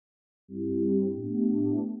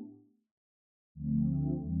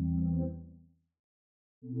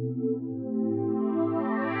You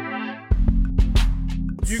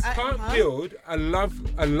can't build a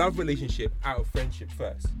love relationship out of friendship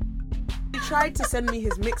first. He tried to send me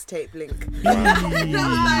his mixtape link.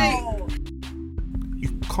 You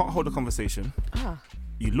can't hold a conversation.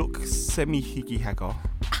 You look semi-higgy hagger.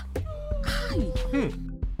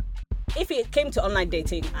 If it came to online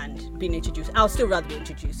dating and being introduced, I'll still rather be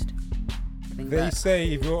introduced. They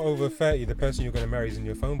say if you're over 30, the person you're going to marry is in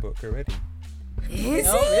your phone book already. Is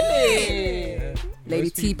Oh, it? really? Yeah. Lady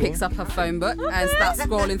Most T people- picks up her phone book and starts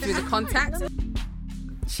scrolling through the contacts.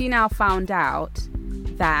 She now found out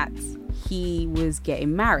that he was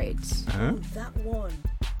getting married. That one.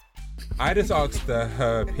 I just asked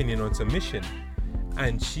her opinion on submission,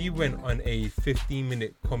 and she went on a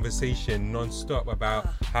 15-minute conversation non-stop about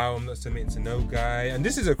how I'm not submitting to no guy. And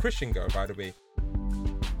this is a Christian girl, by the way.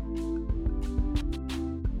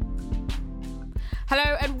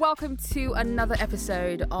 Hello and welcome to another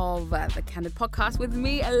episode of the Candid Podcast with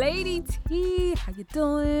me, Lady T. How you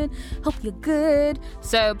doing? Hope you're good.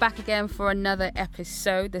 So back again for another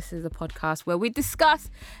episode. This is a podcast where we discuss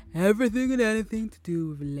everything and anything to do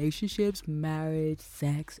with relationships, marriage,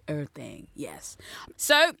 sex, everything. Yes.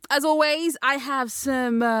 So as always, I have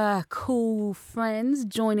some cool friends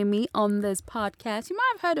joining me on this podcast. You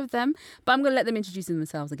might have heard of them, but I'm going to let them introduce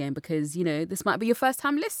themselves again because, you know, this might be your first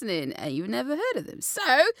time listening and you've never heard of them.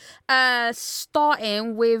 So,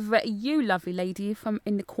 starting with you, lovely lady from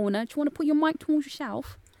in the corner. Do you want to put your mic towards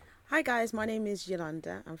yourself? Hi guys, my name is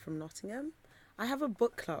Yolanda. I'm from Nottingham. I have a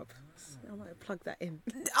book club. I might plug that in.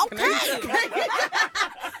 Okay.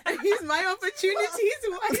 Use my opportunities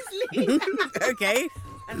wisely. Okay.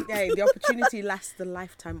 And the opportunity lasts the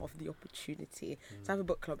lifetime of the opportunity. So I have a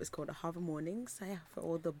book club. It's called the Harvard Mornings. So yeah, for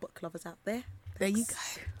all the book lovers out there. There you go.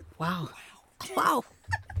 Wow. Wow.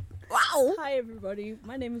 Wow. Hi, everybody.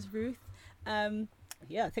 My name is Ruth.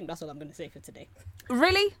 Yeah, I think that's all I'm going to say for today.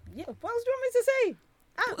 Really? Yeah, what else do you want me to say?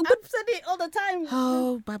 I've said it all the time.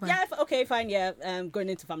 Oh, bye-bye. Yeah, okay, fine, yeah. Going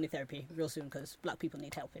into family therapy real soon because black people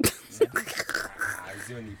need help. It's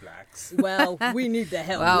the only blacks. Well, we need the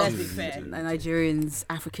help, Well, let's be fair. Nigerians,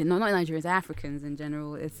 not Nigerians, Africans in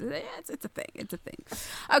general. It's a thing. It's a thing.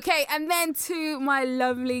 Okay, and then to my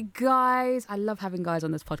lovely guys. I love having guys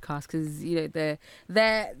on this podcast because you know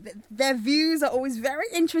their views are always very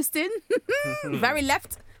interesting, very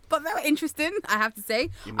left, but very interesting. I have to say.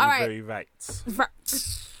 You mean All right. very right.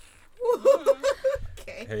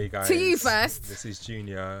 Okay. Hey guys. To you first. This is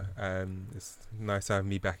Junior. It's nice to have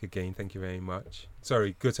me back again. Thank you very much.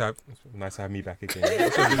 Sorry, nice to have me back again.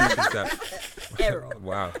 What's your belief is that? Error.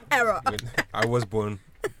 Wow. Error. I was born.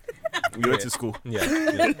 We went to school. Yeah.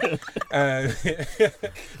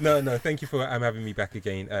 No. Thank you for having me back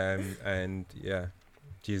again. And yeah,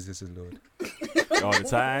 Jesus is Lord. All the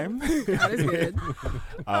time. That is good.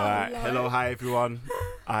 All right. Hello, hi everyone.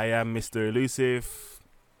 I am Mr. Elusive,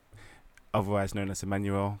 otherwise known as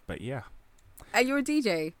Emmanuel. But yeah, And you're a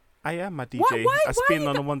DJ. I am a DJ. Why I spin you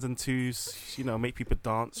on the ones and twos. You know, make people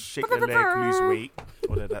dance, shake their leg, lose weight,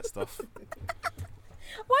 all of that stuff.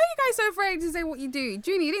 Why are you guys so afraid to say what you do?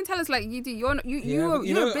 Junie, you didn't tell us like you do. You're a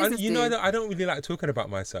business you know dude. that I don't really like talking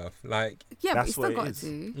about myself. Like, Yeah, That's but you what still it got is.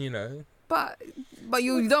 to. you know. But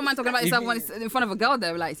you don't mind talking about yourself when it's in front of a girl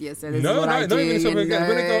though, like, yes, so this is No, what I do. not even something. and,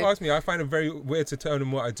 When a girl asks me, I find it very weird to tell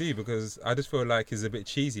them what I do because I just feel like it's a bit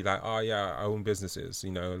cheesy. Like, oh yeah, I own businesses,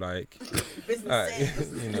 you know, like, you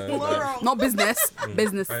know, like, not business, I know,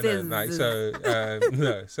 businesses. like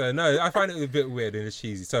no. I find it a bit weird and it's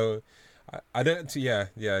cheesy. So I don't. Yeah.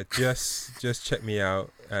 Just check me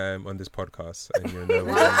out on this podcast and you'll know.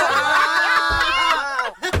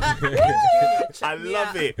 I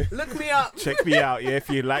love it. Look me up. Check me out, yeah, if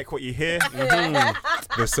you like what you hear.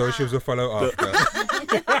 The socials will follow after.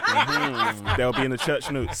 They'll be in the church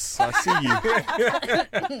notes. I see you.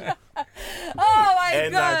 Oh my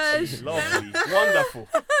Energy. gosh! Lovely. Wonderful.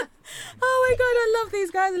 Oh my god,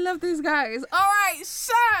 I love these guys. All right,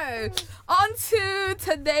 so on to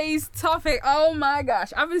today's topic. Oh my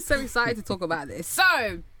gosh, I've been so excited to talk about this.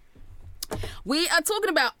 So we are talking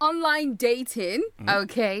about online dating,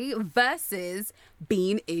 okay, versus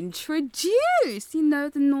being introduced. You know,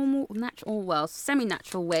 the normal, natural, well,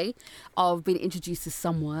 semi-natural way of being introduced to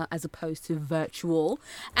someone as opposed to virtual.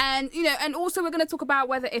 And, you know, and also we're going to talk about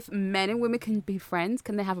whether if men and women can be friends,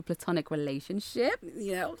 can they have a platonic relationship?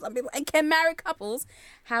 You know, some people, and can married couples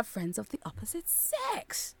have friends of the opposite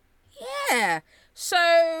sex? Yeah.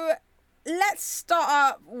 So let's start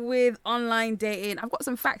up with online dating. I've got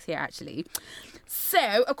some facts here, actually.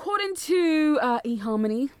 So, according to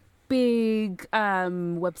eHarmony, big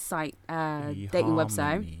website, dating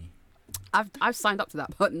website, I've signed up to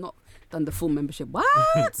that, but not done the full membership. What?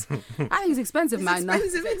 I think it's expensive, man.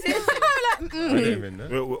 Expensive, isn't it? I don't even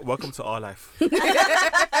know. Welcome to our life.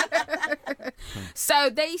 So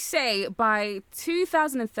they say by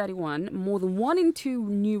 2031, more than 1 in 2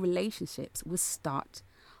 new relationships will start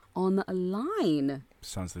online.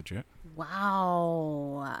 Sounds legit.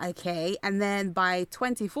 Wow. Okay. And then by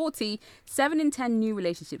 2040, 7 in 10 new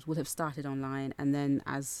relationships will have started online. And then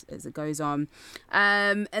as it goes on,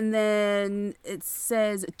 and then it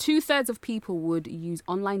says 2/3 of people would use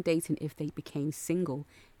online dating if they became single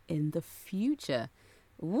in the future.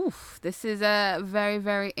 Oof, this is very,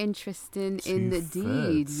 very interesting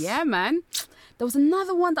indeed. 2/3. Yeah, man. There was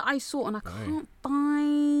another one that I saw and I can't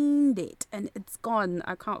find it, and it's gone.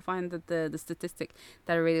 I can't find the statistic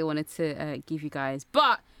that I really wanted to give you guys.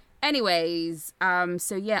 But anyways,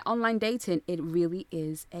 so yeah, online dating, it really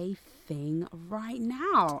is a thing right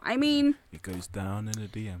now. I mean, It goes down in the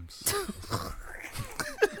DMs.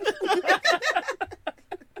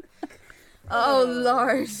 oh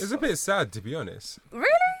Lord. It's a bit sad, to be honest. Really?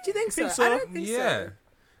 Do you think so? Think so? I don't think Yeah. so.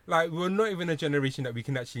 Like, we're not even a generation that we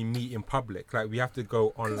can actually meet in public. Like, we have to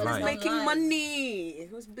go I was online. making Online. money.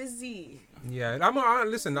 It was busy. Yeah,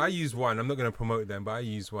 listen, I use one. I'm not going to promote them, but I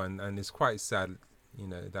use one, and it's quite sad, you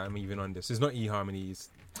know, that I'm even on this. It's not eHarmony. It's,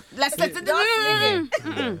 Let's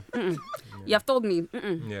You have told me.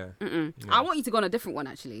 yeah. I want you to go on a different one,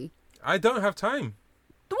 actually. I don't have time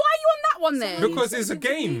Why are you on that one then? because it's a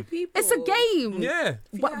game. It's a game. Yeah.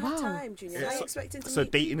 If you Wow. don't have time, Junior. Yeah, How are you so- expecting to So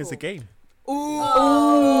meet dating is a people? game. Ooh.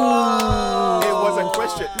 It was a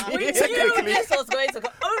question. Technically, This was going to go.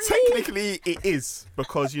 technically, it is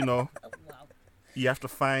because you know Wow. you have to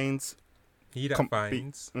find. He that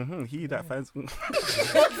finds. He that finds. Wow.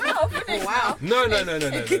 No.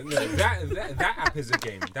 That app is a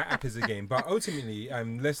game. That app is a game. But ultimately,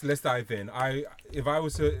 let's dive in. If I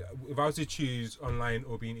was to choose online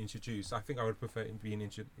or being introduced, I think I would prefer being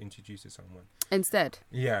introduced to someone. Instead.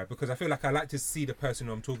 Yeah, because I feel like I like to see the person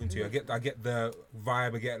who I'm talking to. I get the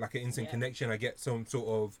vibe. I get like an instant connection. I get some sort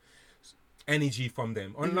of energy from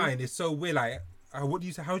them. Online, it's so weird. Like, what do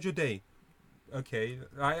you say? How's your day? Okay,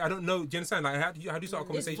 I don't know. Do you understand? Like, how do you start a It's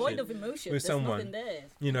conversation void of emotion. with There's someone? nothing there.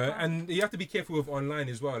 You know, and you have to be careful with online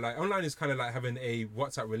as well. Like, online is kind of like having a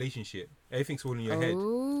WhatsApp relationship. Everything's all in your head.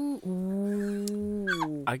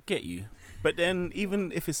 Ooh. I get you, but then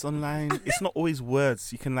even if it's online, it's not always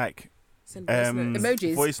words. You can like Send voice notes.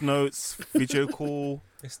 Emojis. voice notes, video call,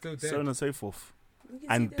 It's still there. so on and so forth. You can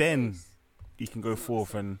And see their then face. You can go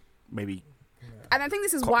forth and maybe And I think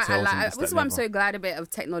this is why I Cocktails and like. this, This is that, why I'm and so glad a bit of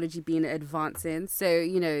technology being advancing. So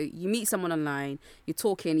you know, you meet someone online, you're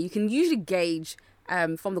talking, you can usually gauge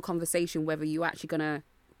from the conversation whether you're actually gonna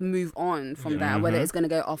move on from that, whether it's gonna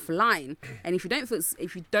go offline. And if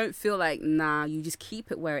you don't feel like nah, you just keep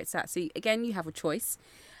it where it's at. So again, you have a choice.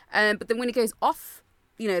 But then when it goes off,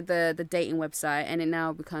 you know, the dating website, and it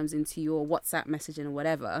now becomes into your WhatsApp messaging or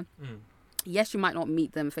whatever. Yes, you might not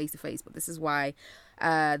meet them face to face, but this is why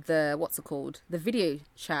the video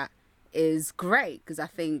chat is great, because I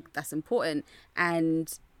think that's important,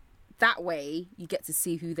 and that way you get to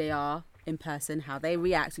see who they are in person, how they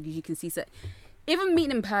react, because you can see. So even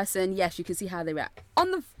meeting in person, yes, you can see how they react.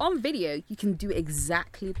 On video, you can do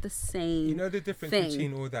exactly the same. You know, the difference thing.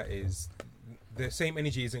 between all that is the same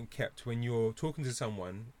energy isn't kept when you're talking to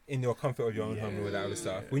someone in your comfort of your own home and all that other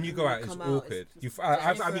stuff. When you go out, it's Come out, awkward. it's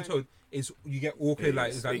I've been different. told you get awkward.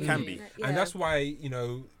 Like, it's like it can be. Yeah. And that's why, you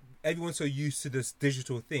know, everyone's so used to this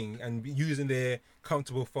digital thing and using their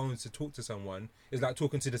comfortable phones to talk to someone is like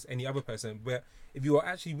talking to just any other person. But if you are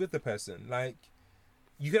actually with the person, like,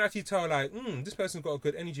 you can actually tell, like, this person's got a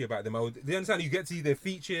good energy about them. They understand. You get to see their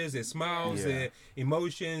features, their smiles, Yeah. their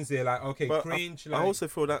emotions. They're like, okay, But cringe. I Like, also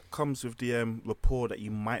feel that comes with the rapport that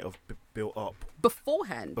you might have built up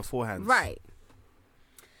beforehand. Right.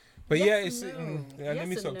 but Yes yeah, and it's. no. Let Yes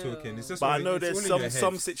me and stop no. talking. It's just. But I all- know it's there's all in your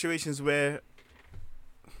some head. situations where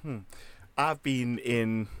I've been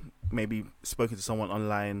in, maybe spoken to someone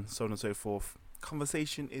online, so on and so forth.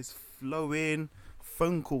 Conversation is flowing,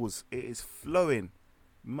 phone calls, it is flowing.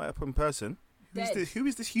 Met up in person. Dead. Who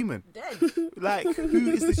is this human? Dead. Like,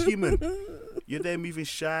 who is this human? You're there moving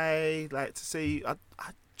shy, like to say, I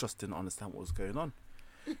just didn't understand what was going on.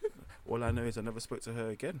 All I know is I never spoke to her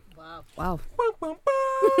again. Wow. Wow.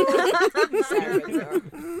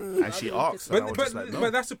 And she asked, and I was just like, no.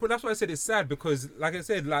 But that's why I said it's sad, because, like I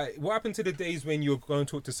said, like, what happened to the days when you're going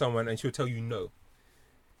to talk to someone and she'll tell you no?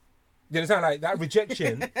 You understand? Like, that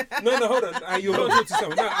rejection. No, hold on. You're going to talk to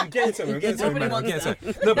someone. No, I'm getting somewhere. Nobody Man. I'm wants getting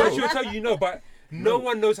somewhere. No, but she'll tell you no. But no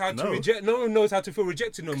one knows how to No. reject. No one knows how to feel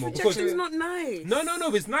rejected no more. Rejection's not nice. No,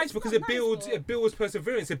 it's nice because it builds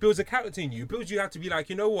perseverance. It builds a character in you. It builds you how to be like,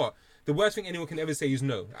 you know what? The worst thing anyone can ever say is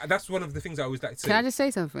no. That's one of the things I always like to say. Can I just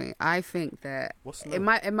say something? I think that What's in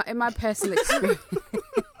my personal experience,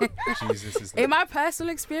 Jesus is in my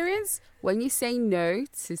personal experience, when you say no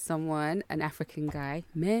to someone, an African guy,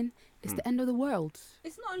 men, it's the end of the world.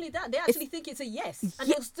 It's not only that; they actually think it's a yes, and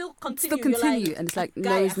Yeah, they'll still continue. Still continue, You're like, and it's like "Guy,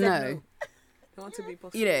 no I is said no. I want to be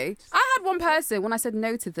possible. You know, I had one person when I said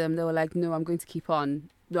no to them, they were like, "No, I'm going to keep on.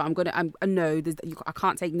 No, I'm a no. I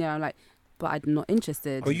can't take no." I'm like, "But I'm not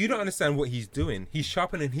interested." But you don't understand what he's doing. He's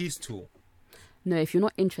sharpening his tool. No, if you're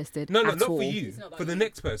not interested, No, at not all, for you. It's not about For the you.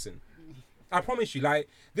 next person. I promise you. Like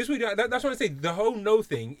this week, that's what I say. The whole no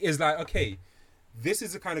thing is like, okay, this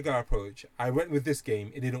is the kind of girl approach. I went with this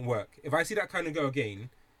game. It didn't work. If I see that kind of girl again,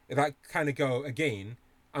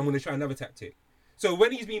 I'm going to try another tactic. So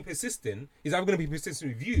when he's being persistent, he's either going to be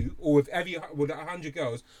persistent with you or with 100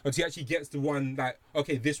 girls until he actually gets the one like,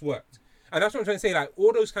 okay, this worked. And that's what I'm trying to say. Like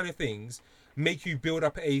all those kind of things make you build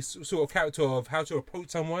up a sort of character of how to approach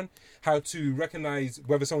someone, how to recognize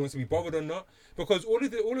whether someone wants to be bothered or not. Because all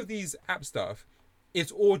of these app stuff,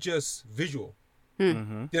 it's all just visual.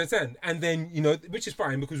 Mm-hmm. Do you understand? And then, you know, which is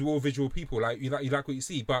fine because we're all visual people. Like you like what you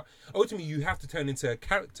see, but ultimately you have to turn into a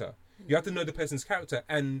character. You have to know the person's character,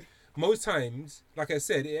 and most times, like I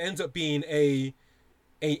said, it ends up being a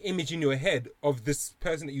image in your head of this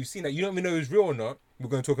person that you've seen that you don't even know is real or not. We're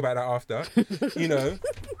going to talk about that after. You know,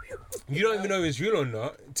 you don't even know if it's real or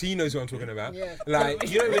not. T knows what I'm talking about. Yeah. Like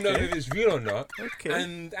you don't even know if it's real or not. Okay.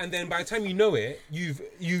 And then by the time you know it,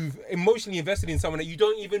 you've emotionally invested in someone that you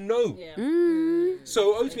don't even know. Yeah.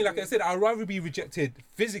 So ultimately, like I said, I'd rather be rejected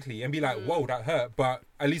physically and be like, whoa, that hurt. But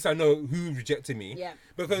at least I know who rejected me. Yeah.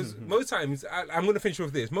 Because most times, I'm going to finish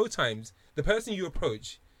with this. Most times, the person you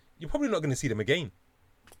approach, you're probably not going to see them again.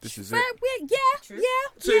 This is But it. True.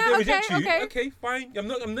 So if they okay, reject you, okay. okay, fine. I'm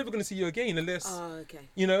never going to see you again unless, Oh, okay.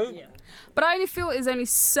 you know. Yeah. But I only feel is only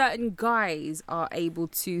certain guys are able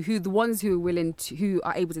to, who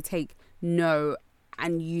are able to take no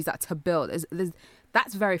and use that to build.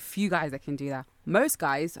 That's very few guys that can do that. Most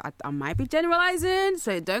guys, I might be generalizing,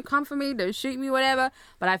 so don't come for me, don't shoot me, whatever.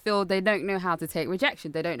 But I feel they don't know how to take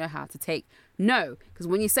rejection. They don't know how to take no. Because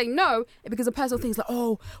when you say no, it becomes a personal thing. It's like,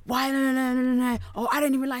 oh, why no. Oh, I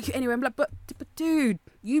don't even like you anyway. I'm like, but dude,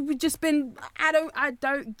 you've just been. I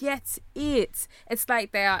don't get it. It's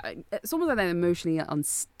like it's almost like they're emotionally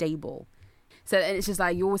unstable. So and it's just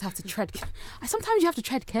like you always have to tread. Sometimes you have to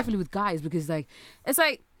tread carefully with guys because it's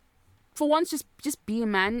like. For once, just be a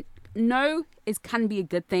man. No, can be a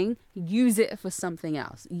good thing. Use it for something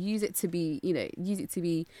else. Use it to be,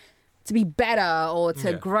 to be better or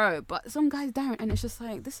to grow. But some guys don't, and it's just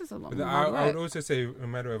like this is a lot. But I would also say, no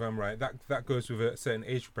matter if I'm right, that goes with a certain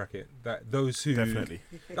age bracket. That those who Definitely.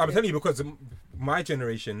 I'm telling you because my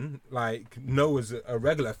generation, like, no was a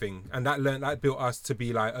regular thing, and that built us to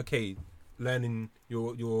be like, okay, learning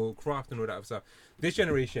your craft and all that other stuff. This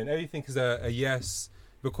generation, everything is a yes.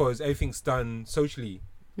 Because everything's done socially,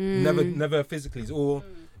 never physically. It's all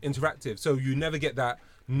interactive. So you never get that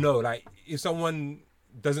no. Like if someone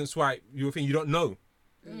doesn't swipe your thing, you don't know.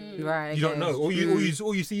 Right. You don't know. All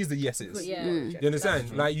you see is the yeses. But yeah. You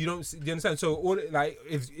understand? Like you don't. You understand? So all like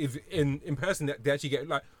if in person they actually get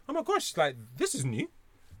like, oh my gosh, like this is new.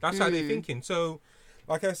 That's how they're thinking. So.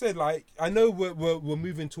 Like I said, like I know we're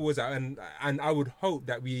moving towards that, and I would hope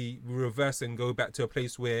that we reverse and go back to a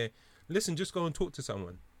place where, listen, just go and talk to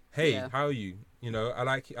someone. Hey, how are you? You know, I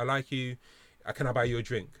like you. Can I buy you a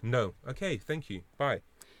drink? No. Okay, thank you. Bye.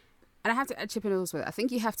 And I have to chip in also. I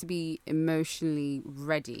think you have to be emotionally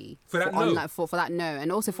ready For that no. for that no,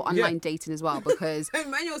 and also for online dating as well because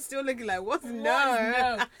Emmanuel's still looking like, what's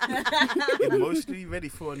no? Emotionally ready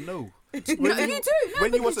for a no. no, you do. No,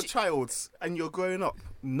 When you was because a child and you're growing up,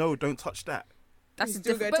 no, don't touch that. that's You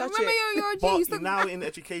still different. gotta But touch remember, it. you're a G. But You still now in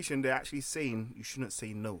education, they're actually saying you shouldn't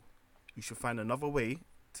say no. You should find another way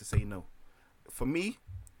to say no. For me,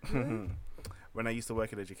 when I used to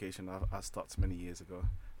work in education, I stopped many years ago.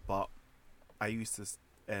 But I used to,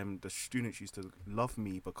 the students used to love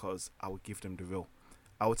me because I would give them the real.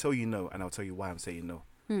 I will tell you no, and I'll tell you why I'm saying no.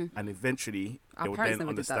 And eventually, Our they will parents then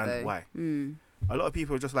never did that, understand though. why. A lot of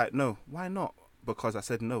people are just like, no, why not? Because I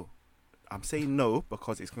said no. I'm saying no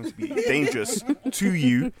because it's going to be dangerous to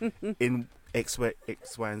you in X, Y,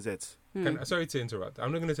 and Z. Sorry to interrupt.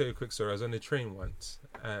 I'm not going to tell you a quick story. I was on the train once,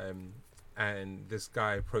 and this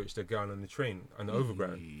guy approached a girl on the train on the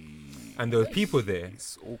overground, and there were people there.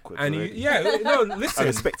 It's awkward. And already. listen. I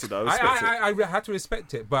respect it. I respect it. I had to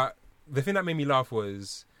respect it, but the thing that made me laugh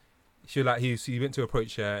was she was like, he went to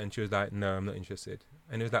approach her, and she was like, no, I'm not interested.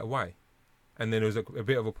 And he was like, why? And then there was a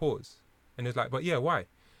bit of a pause, and he was like, but yeah, why?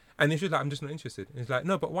 And then she was like, I'm just not interested. And he's like,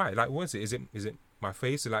 no, but why? Like, what is it? Is it my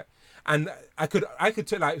face? Like, and I could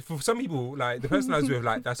tell, like, for some people, like the person I was with,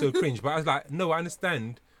 like, that's so cringe. But I was like, no, I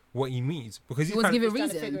understand what he means, because He he's was kind giving of,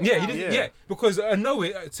 reason. yeah, he didn't, Yeah. yeah, because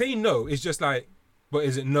saying no is just like, but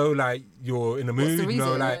is it no like you're in a What's mood? the reason?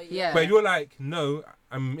 No, like, Yeah. but if you're like, no,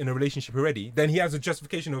 I'm in a relationship already, then he has a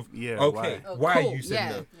justification of, Yeah, okay, why? why Cool, you said yeah.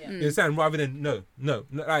 no. Yeah. You understand? Rather than no,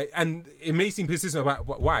 like, and it may seem persistent about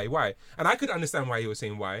why, and I could understand why he was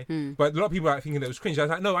saying why, but a lot of people are thinking that it was cringe. I was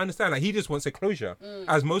like, no, I understand. Like, he just wants a closure,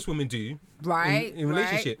 as most women do, Right. in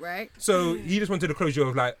relationship. Right. So he just wanted a closure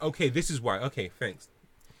of like, okay, this is why. Okay, thanks.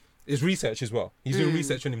 It's research as well. He's doing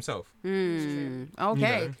research on himself. Okay. You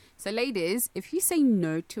know. So, ladies, if you say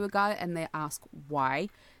no to a guy and they ask why,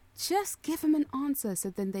 just give them an answer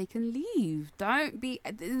so then they can leave. Don't be.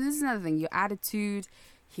 This is another thing. Your attitude.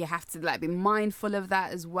 You have to like be mindful of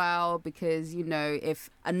that as well, because you know, if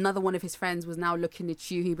another one of his friends was now looking at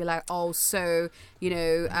you, he'd be like, "Oh, so you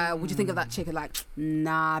know, what do you think of that chick?" And like,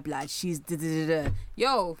 "Nah, blood, she's da da da da."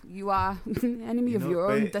 Yo, you are enemy of your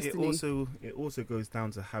own destiny. It also goes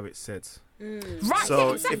down to how it's said. Right? So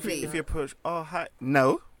yeah, exactly. if you approach, oh hi,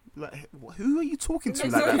 no, like who are you talking to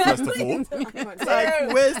like that? First of all,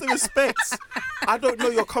 like where's the respect? I don't know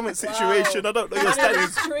your comment situation. I don't know your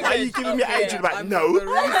status. Why are you giving me attitude about no?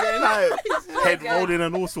 Like, head rolling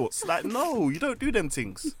and all sorts. Like, no, you don't do them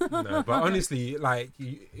things. No, but honestly, like,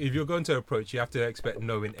 if you're going to approach, you have to expect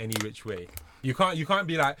no in any which way. You can't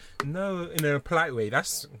be like no in a polite way.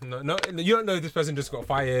 That's no. You don't know if this person just got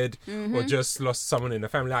fired or just lost someone in the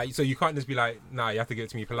family. Like, so you can't just be like, nah. You have to get it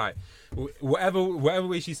to me polite. Whatever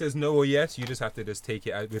way she says no or yes, you just have to just take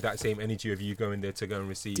it with that same energy of you going there to go and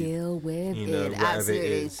receive. Deal with You know, it, whatever it absolutely.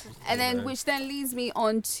 is, And you then, know. which then leads me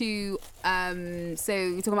on to, so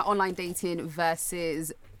you're talking about online dating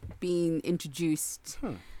versus being introduced.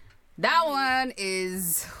 That one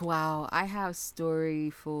is, wow, I have story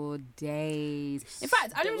for days. In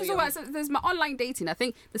fact, I didn't just talk about, so there's my online dating. I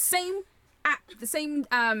think the same app, the same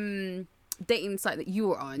dating site that you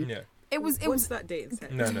were on. Yeah. It was What's that dating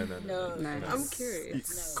site? No. No. I'm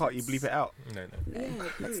curious. Can't you bleep it out? No. Yeah,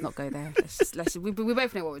 Let's please. not go there. We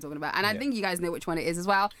both know what we're talking about, and I Yeah. think you guys know which one it is as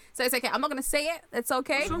well. So it's okay. I'm not gonna say it. It's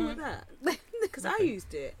okay. What's wrong with that? Because I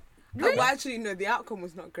used it. Really? Oh, well, actually, no, the outcome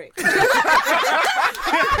was not great.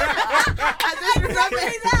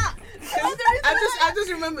 I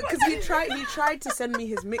just remember because he tried to send me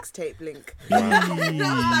his mixtape link.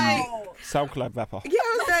 SoundCloud rapper. Yeah,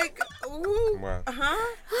 I was like, ooh, Wow.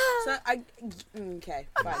 So okay,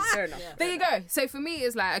 fine, fair enough. There you go. So for me,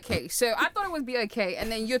 it's like, okay, so I thought it would be okay,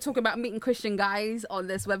 and then you're talking about meeting Christian guys on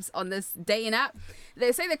this on this dating app.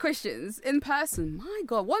 They say they're Christians in person. My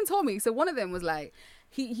God, one told me. So one of them was like,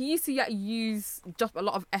 he used to use just a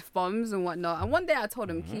lot of F-bombs and whatnot. And one day I told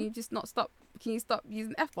him, can you just not stop? Can you stop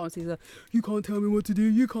using F-bombs? He's like, you can't tell me what to do.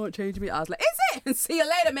 You can't change me. I was like, is it? See you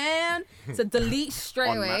later, man. So delete straight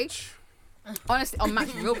On away. Match. Honestly, on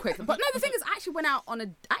Match real quick. But no, the thing is, I actually went out on a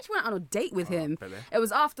date with him. Billy. It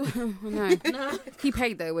was after no. He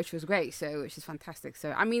paid though, which was great. So which is fantastic.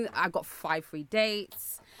 So I mean, I got 5 free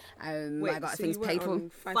dates. I got so things you went paid for. on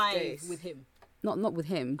 5 5 days with him. Not with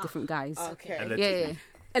him, different guys. Okay. Allegedly. Yeah.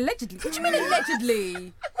 Allegedly. What do you mean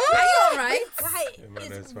allegedly? Are you alright? Right.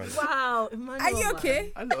 Emmanuel's funny. Wow. Emmanuel, Are you man.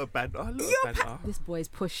 okay? A little banter. This boy's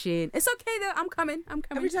pushing. It's okay though. I'm coming.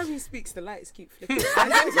 Every time he speaks, the lights keep flickering. You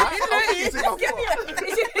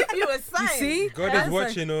were You saying. see? God That's is like-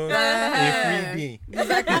 watching in 3D.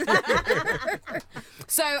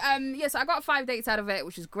 So so I got 5 dates out of it,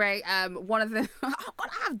 which is great. One of them, oh God,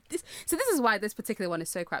 I have this. So this is why this particular one is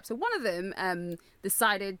so crap. So one of them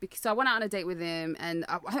decided, because I went out on a date with him, and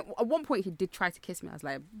at one point he did try to kiss me. I was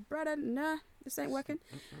like, brother, nah, this ain't working.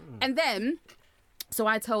 And then. So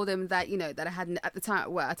I told him that, you know, that I hadn't, at the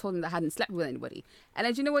time, well, I told him that I hadn't slept with anybody. And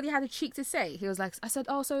then, do you know what he had a cheek to say? He was like, I said,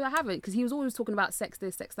 oh, so I haven't. Because he was always talking about sex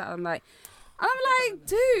this, sex that. I'm like,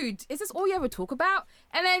 dude, is this all you ever talk about?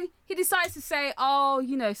 And then he decides to say, oh,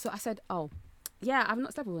 you know, so I said, oh, yeah, I've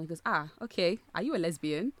not slept with one. He goes, okay. Are you a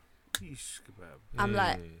lesbian? I'm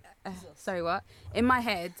like, sorry, what? In my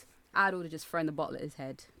head, I'd ought to just thrown the bottle at his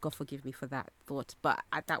head. God forgive me for that thought. But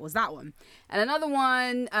that was that one. And another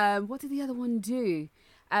one, what did the other one do?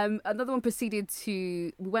 Another one proceeded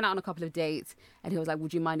to, we went out on a couple of dates, and he was like,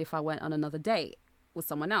 would you mind if I went on another date with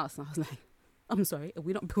someone else? And I was like, I'm sorry, are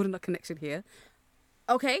we not building a connection here?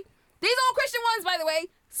 Okay. These are all Christian ones, by the way.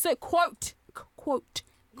 So, quote,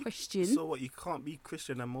 Christian. So what? You can't be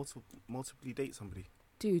Christian and multiply date somebody.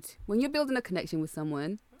 Dude, when you're building a connection with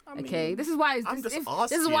someone, Okay, this is why. I'm just this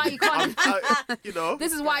asking. is why you can't. you know.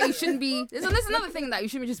 This is why you shouldn't be. This is another thing that you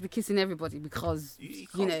shouldn't just be kissing everybody because You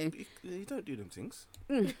you know. can't- you don't do them things.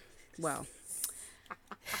 Well,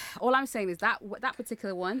 all I'm saying is that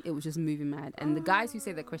particular one, it was just moving mad, and the guys who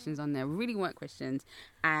say they're Christians on there really weren't Christians,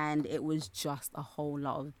 and it was just a whole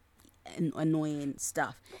lot of annoying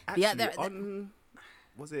stuff. But Actually, yeah,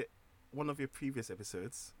 was it one of your previous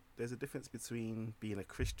episodes? There's a difference between being a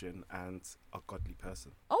Christian and a godly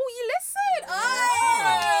person. oh, you listen.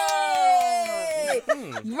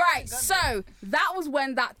 Oh! Right, so that was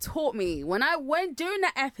when that taught me. When I went during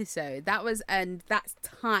that episode, that was when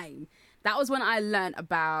I learned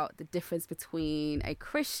about the difference between a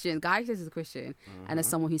Christian guy who says he's a Christian and as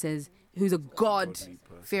someone who says who's a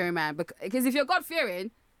God-fearing man. Because if you're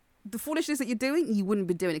God-fearing, the foolishness that you're doing, you wouldn't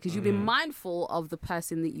be doing it because you'd be mindful of the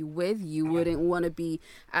person that you're with. You wouldn't want to be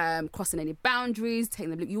crossing any boundaries,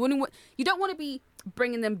 taking them. You don't want to be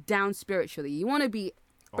bringing them down spiritually. You want to be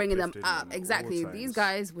bringing them Uplifting up. them at Exactly. all These times.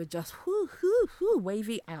 guys were just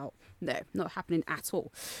wavy out. No, not happening at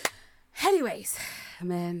all. Anyways,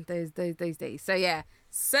 man, those days. So yeah,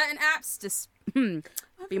 certain apps just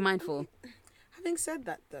be mindful. Having said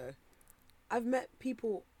that, though, I've met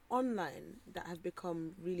people online that have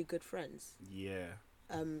become really good friends. Yeah.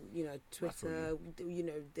 You know, Twitter, you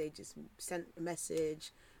know, they just sent a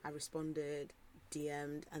message, I responded,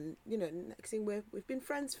 DM'd, and, you know, next thing we've been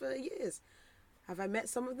friends for years. Have I met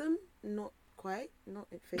some of them? Not quite, not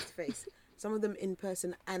face to face. Some of them in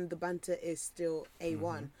person, and the banter is still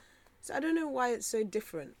A1. So I don't know why it's so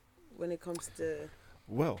different when it comes to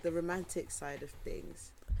the romantic side of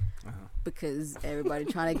things. Because everybody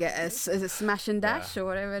trying to get a smash and dash or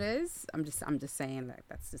whatever it is. I'm just saying that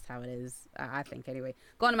that's just how it is. I think anyway.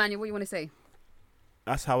 Go on, Emmanuel. What you want to say?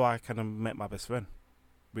 That's how I kind of met my best friend,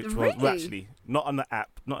 which was Really? actually not on the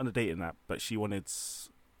app, not on the dating app, but she wanted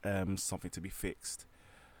something to be fixed,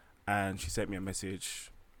 and she sent me a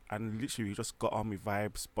message, and literally we just got on with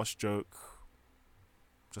vibes, boss joke,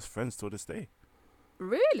 just friends till this day.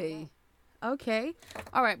 Really? Okay.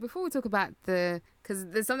 All right. Before we talk about because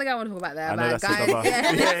there's something I want to talk about there I know about that's guys. another.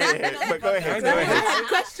 yeah. But go ahead. I know.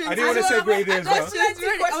 Questions. I didn't want to segue there as well. Questions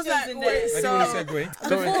in there. I didn't want to segue.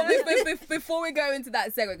 Go ahead. Before we go into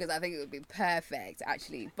that segue, because I think it would be perfect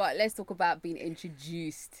actually. But let's talk about being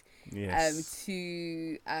introduced Yes.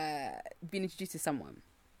 to being introduced to someone.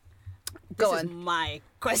 This Go is on. my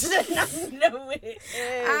question. No, it is.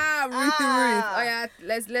 Ruth. Oh yeah,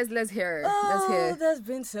 let's hear it. Let's hear. There's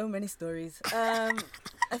been so many stories. I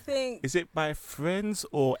think Is it by friends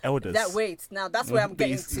or elders? that wait. Now that's where I'm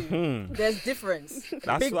getting These- to. There's difference.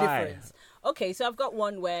 That's Big why. difference. Okay, so I've got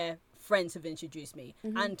one where friends have introduced me,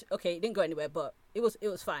 and okay, it didn't go anywhere, but it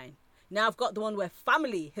was fine. Now I've got the one where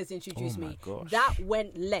family has introduced Oh my me. gosh. That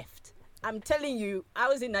went left. I'm telling you, I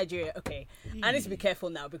was in Nigeria. Okay, I need to be careful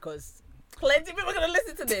now because plenty of people are going to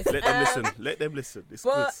listen to this. Let them listen. Let them listen. It's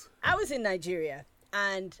good. But I was in Nigeria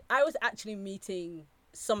and I was actually meeting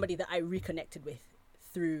somebody that I reconnected with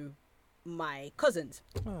through my cousins.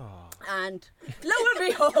 Oh. And lo and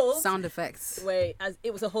behold, Sound effects. wait, as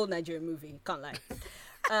it was a whole Nigerian movie, can't lie.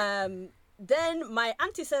 Then my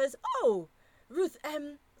auntie says, "Oh, Ruth,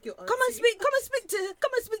 come and speak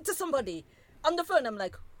to somebody on the phone." I'm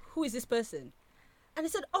like, "Who is this person?" And he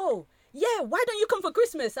said, "Oh, yeah, why don't you come for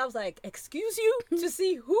Christmas?" I was like, "Excuse you? To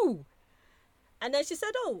see who?" And then she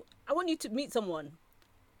said, "Oh, I want you to meet someone."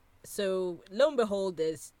 So lo and behold,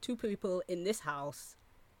 there's two people in this house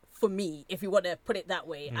for me, if you want to put it that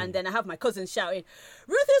way. And then I have my cousins shouting,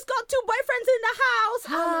 "Ruth has got two boyfriends in the house."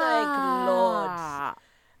 I'm like, Lord.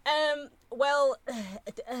 Well, I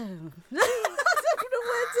don't know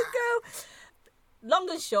where to go. Long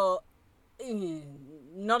and short,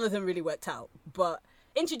 none of them really worked out. But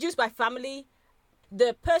introduced by family,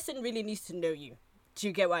 the person really needs to know you. Do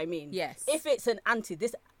you get what I mean? Yes. If it's an auntie,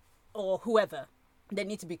 this or whoever, they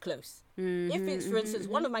need to be close. If it's, for instance,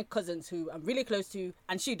 one of my cousins who I'm really close to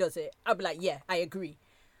and she does it, I'll be like, yeah, I agree.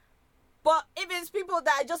 But if it's people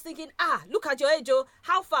that are just thinking, look at your age, oh,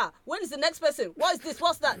 how far? When is the next person? What is this?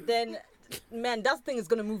 What's that? Then, man, that thing is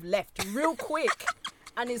going to move left real quick.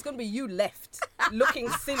 And it's going to be you left looking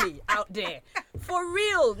silly out there. For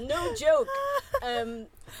real, no joke.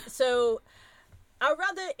 So I'd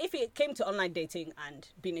rather, if it came to online dating and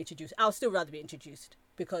being introduced, I'll still rather be introduced.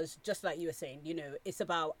 Because just like you were saying, you know, it's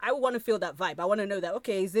about, I want to feel that vibe. I want to know that,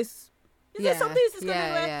 okay, is this something? Is this going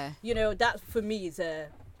to You know, that for me is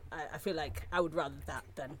I feel like I would rather that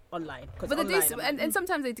than online. But they do, and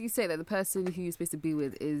sometimes they do say that the person who you're supposed to be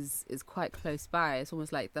with is quite close by. It's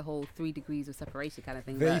almost like the whole 3 degrees of separation kind of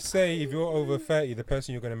thing. They say if you're over 30, the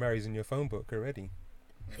person you're going to marry is in your phone book already.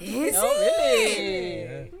 Is Oh, really?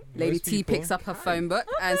 Yeah. Lady Most T people- picks up her phone book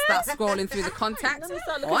and starts scrolling through the contacts. Let me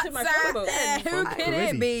start looking What's through my out phone book. there? Who Phone book could it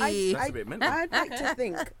already? be? That's a bit mental. I'd like to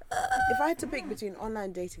think if I had to pick between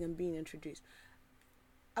online dating and being introduced,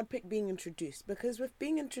 I'd pick being introduced, because with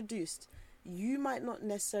being introduced, you might not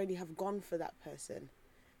necessarily have gone for that person,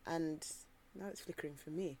 and now it's flickering for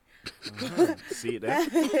me. See it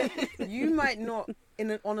there? You might not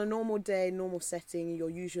on a normal day, normal setting, your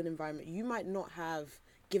usual environment, you might not have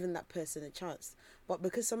given that person a chance, but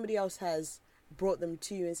because somebody else has brought them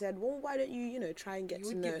to you and said, well, why don't you try and get You to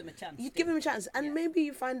would know, give them a chance. you'd still. give them a chance, and Yeah. maybe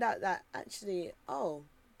you find out that actually, oh,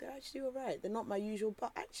 they're actually all right, they're not my usual,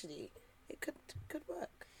 but actually it could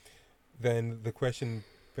work. Then the question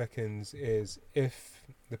beckons is, if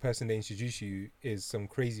the person that introduced you is some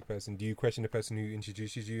crazy person, do you question the person who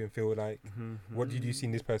introduces you and feel like, what did you see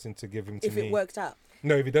in this person to give him to If me? it worked out.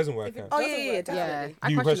 No, if it doesn't work If it out. Oh doesn't yeah, work. definitely. I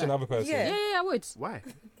Do you question that. the other person? Yeah. Yeah, I would. Why?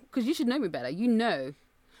 Because you should know me better. You know.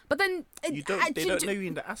 But then You don't. They don't know you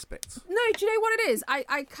in the aspects. No, do you know what it is?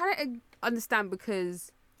 I kind of understand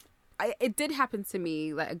because it did happen to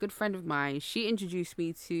me. Like a good friend of mine, she introduced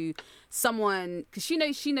me to someone because she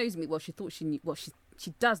knows me. Well, she thought she knew. Well, she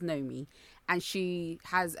does know me, and she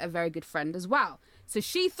has a very good friend as well. So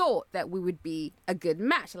she thought that we would be a good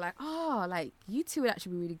match. Like, oh, like you two would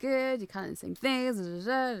actually be really good. You're kind of the same things. I was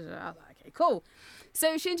like, okay, cool.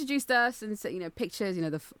 So she introduced us and said, pictures,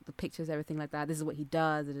 the pictures, everything like that. This is what he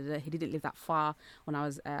does. He didn't live that far when I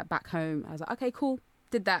was back home. I was like, okay, cool.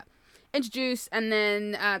 Did that. Introduced, and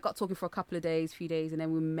then got talking for a few days, and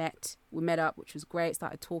then we met up, which was great.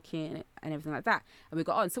 Started talking and everything like that, and we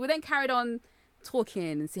got on. So we then carried on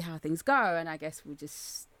talking and see how things go, and I guess we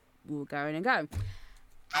were going and going.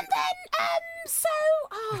 And then,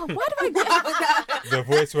 why do I get... The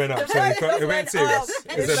voice went up, so it went serious.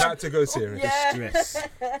 It's about to go serious. Stress.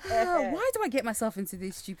 Why do I get myself into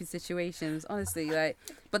these stupid situations? Honestly,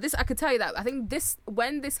 but this, I could tell you that I think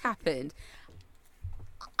when this happened,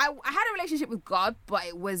 I had a relationship with God, but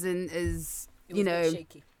it wasn't as It was a bit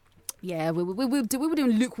shaky. yeah. We were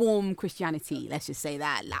doing lukewarm Christianity. Let's just say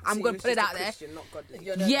that. Like, I'm So going you're to put it just a out there. Christian, not godly.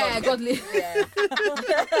 You're not Yeah, godly. Yeah.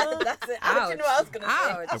 That's it. I don't know what I was going to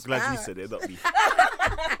say. Ouch. I'm glad you said it, not me.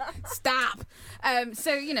 Stop.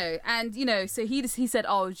 So he said,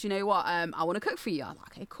 oh, do you know what? I want to cook for you. I'm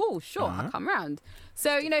like, okay, cool, sure, I'll come round.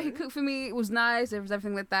 So, he cooked for me. It was nice. There was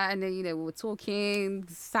everything like that. And then, we were talking,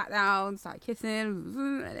 sat down, started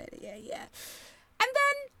kissing. Yeah. And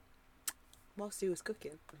then, Whilst he was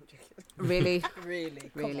cooking. I'm joking. really, Really?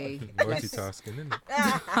 Come really. Multitasking, isn't it?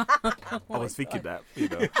 I was thinking that,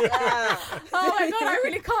 Oh my God, I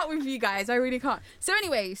really can't with you guys. I really can't. So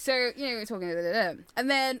anyway, we were talking. And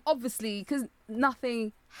then, obviously, because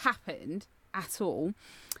nothing happened at all,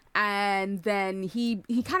 and then he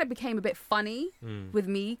kind of became a bit funny with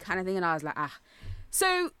me, kind of thing, and I was like,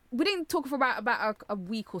 So we didn't talk for about a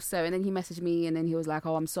week or so, and then he messaged me, and then he was like,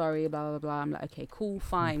 oh, I'm sorry, blah, blah, blah. I'm like, okay, cool,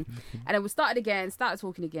 fine. And then we started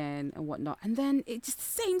talking again and whatnot, and then it's just the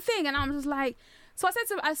same thing, and I'm just like, so I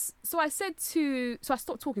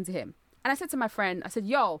stopped talking to him, and I said to my friend, I said,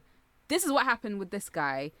 yo, this is what happened with this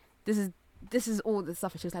guy. This is all the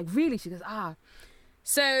stuff. And she was like, really? She goes,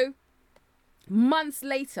 So months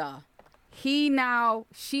later, she now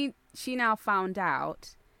found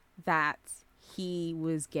out that he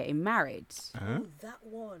was getting married. Oh, that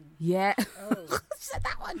one. Yeah. Oh. She said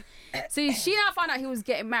that one. So she now found out he was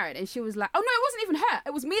getting married, and she was like, oh no, it wasn't even her.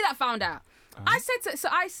 It was me that found out. I said so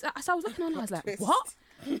I was looking on, I was like, what?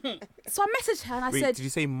 So I messaged her and I Wait, said, did you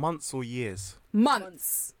say months or years?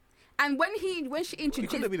 months. And when she It couldn't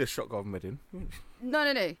introduced, have been a shotgun wedding.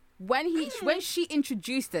 no. When she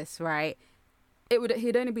introduced us, right,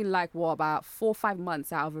 he'd only been like about 4 or 5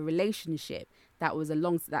 months out of a relationship that was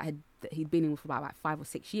that he'd been in for about 5 or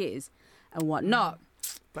 6 years and whatnot.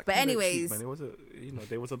 Black But men don't anyways- cheat, man.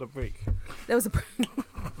 There was on a break. There was a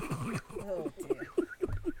Oh, dear.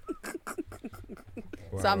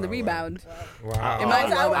 so I'm the rebound. Wow. It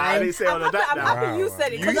might- I didn't say all of that I'm now. happy you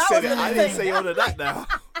said it. You 'cause I said was it. gonna I say didn't say all of that now.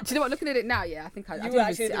 Do you know what? Looking at it now, yeah, I think I You didn't were even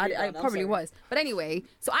actually see- the I rebound, I'm probably sorry. was. But anyway,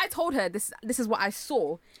 so I told her this is what I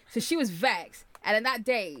saw. So she was vexed, and then that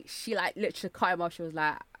day she literally cut him off. She was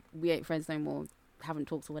like, "We ain't friends no more. Haven't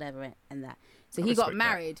talked or whatever." And that. So he got respect that.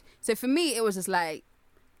 married. So for me, it was just like,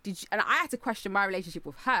 and I had to question my relationship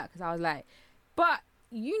with her because I was like, but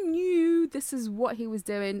you knew this is what he was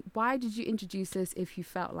doing. Why did you introduce us if you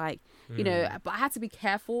felt like, but I had to be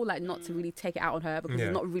careful, not to really take it out on her because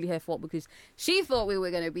it's not really her fault, because she thought we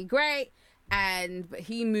were going to be great, but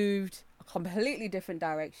he moved a completely different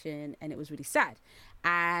direction, and it was really sad.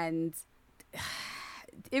 And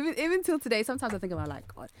even till today, sometimes I think about like,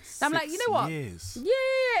 God. And I'm like, you know what? Years.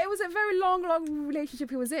 Yeah, it was a very long relationship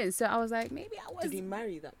he was in. So I was like, maybe I was. Did he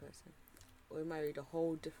marry that person? Or he married a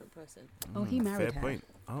whole different person? Oh, he married Fair her. point.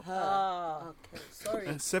 Oh. Ah, Okay.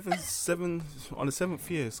 sorry. Seven on the 7th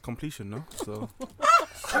year is completion, no? So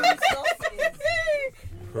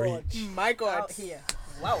Preach. My God. Out here.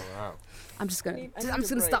 Wow. Wow. I'm just gonna I need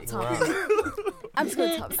stop a break. talking. I'm just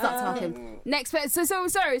gonna stop talking. Next, so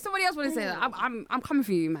sorry. Somebody else want to say that. I'm coming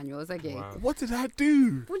for you, Emmanuel. It's okay. Wow. what did I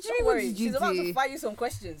do? What do Don't you mean? What worry. did you She's about do? to fire you some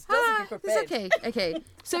questions. Just Ah, be prepared. it's okay.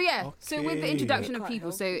 So yeah. So with the Okay. introduction of Can't people,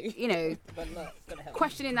 help so you. you know, But no, it's gonna help.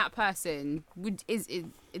 questioning that person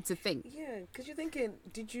it's a thing. Yeah, because you're thinking,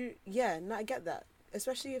 did you? Yeah, no, I get that.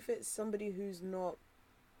 Especially if it's somebody who's not.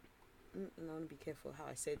 And I want to be careful how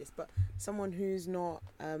I say this, but someone who's not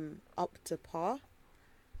up to par.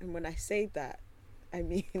 And when I say that, I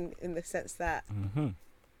mean in the sense that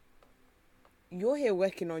you're here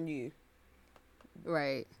working on you.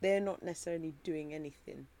 Right. They're not necessarily doing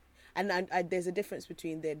anything. And I, there's a difference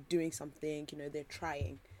between they're doing something, you know, they're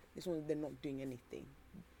trying. This one, they're not doing anything.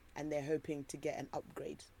 And they're hoping to get an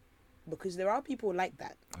upgrade. Because there are people like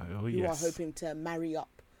that Oh, who yes. are hoping to marry up.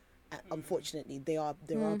 Unfortunately, there are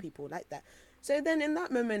people like that. So then in that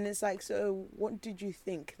moment, it's like, so what did you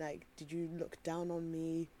think? Like, did you look down on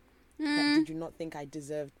me? Like, did you not think I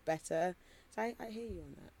deserved better? So I hear you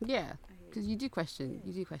on that. Yeah, I hear because you do question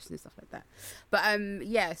stuff like that. But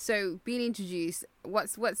yeah. So being introduced,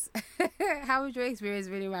 what's how was your experience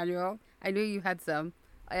with Emmanuel? I know you had some.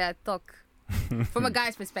 Talk from a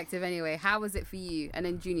guy's perspective anyway. How was it for you? And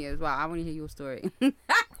then Junior as well. I want to hear your story.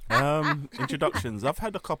 Introductions. I've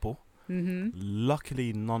had a couple.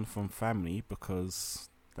 Luckily, none from family because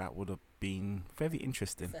that would have been very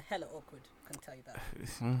interesting. It's a hella awkward. I can tell you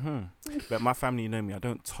that. But my family know me. I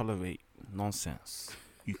don't tolerate nonsense.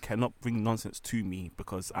 You cannot bring nonsense to me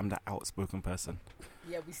because I'm that outspoken person.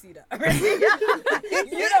 Yeah, we see that.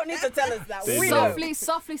 You don't need to tell us that. They We know. know.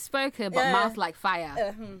 softly spoken, but Yeah. mouth like fire.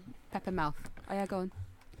 Uh-huh. Pepper mouth. Oh yeah, go on.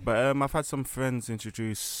 But I've had some friends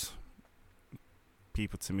introduce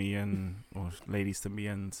people to me or ladies to me,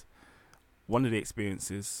 and one of the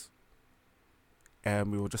experiences,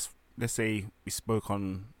 we were just, let's say we spoke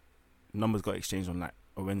on, numbers got exchanged on like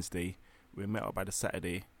a Wednesday, we met up by the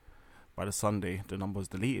Saturday, by the Sunday the number was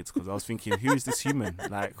deleted because I was thinking, who is this human?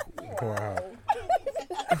 Like, Wow.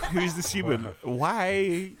 who is this human?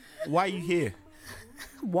 Why are you here?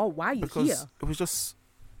 Whoa, why are you Because here? it was just,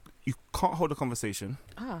 you can't hold a conversation.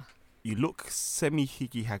 Ah. You look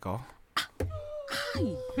semi-higgy hagger.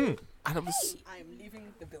 And I was, I am leaving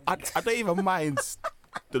the building. I don't even mind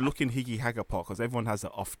the looking higgy hagger part because everyone has an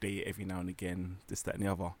off day every now and again, this, that, and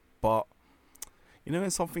the other. But you know,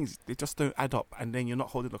 when some things they just don't add up, and then you're not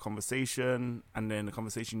holding a conversation, and then the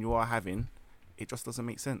conversation you are having, it just doesn't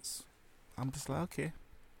make sense. I'm just like, okay,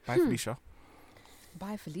 bye, Felicia.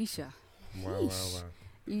 Bye, Felicia. Wow,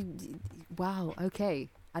 wow, Wow. Okay.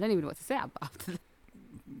 I don't even know what to say after that.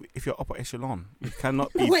 If you're upper echelon, you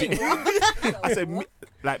cannot be. I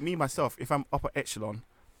said, me myself, if I'm upper echelon,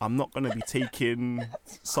 I'm not gonna be taking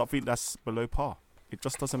something that's below par. It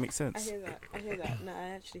just doesn't make I sense. hear that. No, I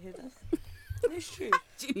actually hear that. It's true.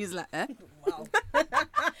 He's like, eh? Wow. Where do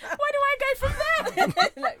I go from there?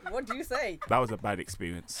 Like, what do you say? That was a bad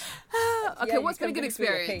experience. Okay, Yeah, what's you been a can good bring through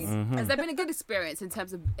your experience? case. Mm-hmm. Has there been a good experience in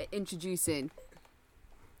terms of introducing?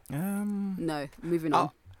 No. Moving on.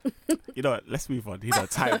 You know what? Let's move on. You know,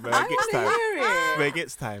 time. When it gets time. When it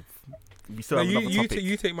gets time. We still No, have another topic.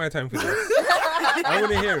 you take my time for this. I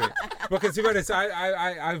want to hear it because to be honest,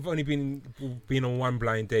 I've only been on one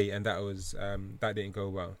blind date and that was that didn't go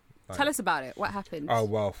well. Like, Tell us about it. What happened? Oh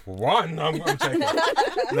well, for one, I'm checking.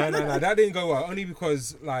 No, that didn't go well. Only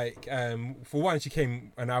because like for one, she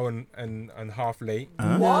came an hour and a half late. What?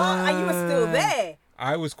 And you were still there?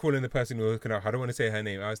 I was calling the person who was hooking up. I don't want to say her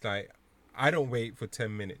name. I was like, I don't wait for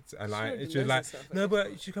 10 minutes, and like She she was knows like, herself, no,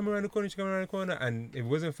 but she come around the corner. And it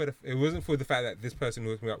wasn't for the fact that this person who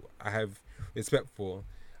hooked me up I have respect for.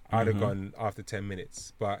 I'd have gone after 10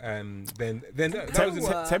 minutes, but then that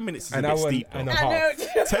was 10 minutes is a an bit hour steep. and a though.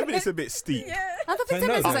 half. 10 minutes is a bit steep. I thought 10 No,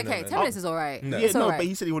 minutes is no, okay. no. 10 minutes is alright. No. Yeah, It's no, alright. but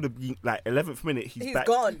he said he would have been like 11th minute. He's back.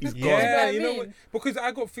 gone. He's Yeah, gone. what I you know mean? what? Because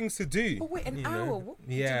I got things to do. But wait, an you know? hour? What,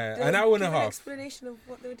 Yeah, did an they hour and a give half. Explanation of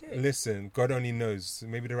what they were doing. Listen, God only knows.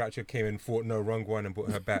 Maybe the rapture came and thought, no, wrong one, and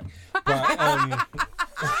brought her back. But I'm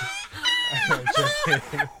joking.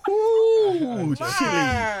 Ooh,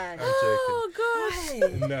 Man. I'm joking.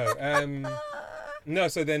 Why? No.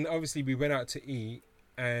 So then, obviously, we went out to eat,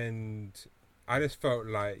 and I just felt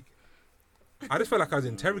like I was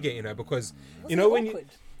interrogating her because Was you it know when awkward?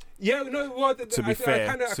 Yeah, no. Well, To be fair,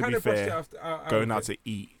 I kind of brushed it off. going out to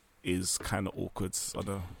eat is kind of awkward. I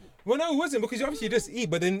don't. Well, no, it wasn't, because obviously you just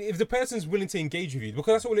eat. But then if the person's willing to engage with you,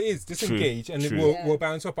 because that's all it is, just True, engage and true. we'll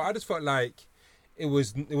bounce off. But I just felt like it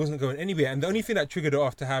wasn't going anywhere. And the only thing that triggered it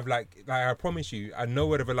off to have like I promise you, I know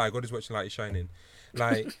whatever lie, God is watching, light is shining.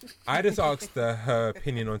 Like I just asked her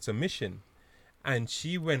opinion on submission. And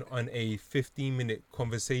she went on a 15-minute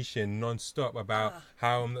conversation non-stop about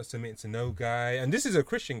how I'm not submitting to no guy. And this is a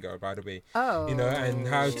Christian girl, by the way. Oh. You know, and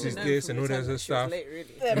how to this and all that other stuff.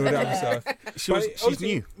 And all that other stuff. She's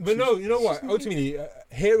new. But no, you know what? Ultimately,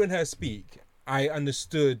 hearing her speak, I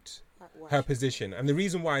understood her position. And the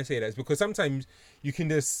reason why I say that is because sometimes you can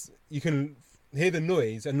hear the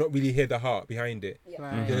noise and not really hear the heart behind it.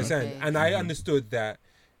 Right. You understand? Okay. And I understood that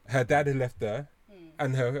her dad had left her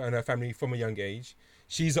and her family from a young age.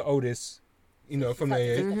 She's the oldest, you know, from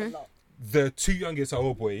the two youngest are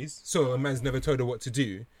all boys. So a man's never told her what to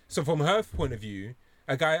do. So from her point of view,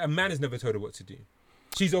 a man has never told her what to do.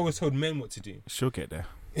 She's always told men what to do. She'll get there.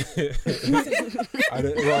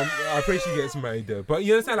 I pray she gets married though. But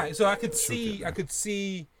you understand, like, so I could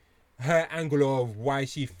see her angle of why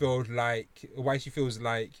she feels like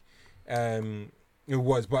it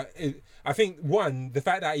was. But I think the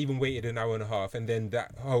fact that I even waited an hour and a half, and then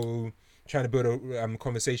that whole trying to build a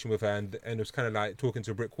conversation with her, and it was kind of like talking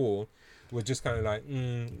to a brick wall, was just kind of like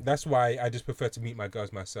that's why I just prefer to meet my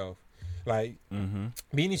girls myself. Like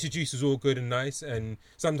being introduced is all good and nice, and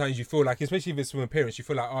sometimes you feel like, especially if it's from a parents, you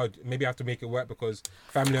feel like, oh, maybe I have to make it work because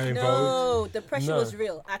family are involved. No, the pressure was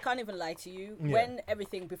real. I can't even lie to you. Yeah.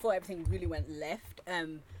 Before everything really went left,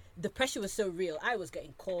 the pressure was so real. I was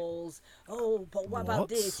getting calls. Oh, but what about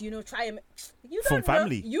this? You know, try and you don't From know.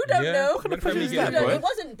 family? You don't know. What kind of family is You that, don't know. boy? It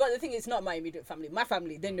wasn't. But the thing is, it's not my immediate family. My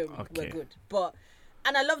family, they know we're Okay. good.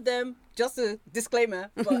 And I love them. Just a disclaimer.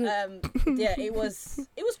 But yeah, it was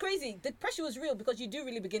crazy. The pressure was real because you do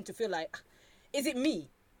really begin to feel like, is it me?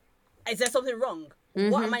 Is there something wrong?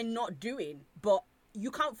 What am I not doing? But you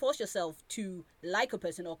can't force yourself to like a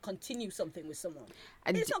person or continue something with someone.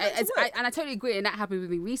 And It's not going to work. I totally agree, and that happened with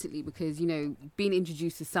me recently because, you know, being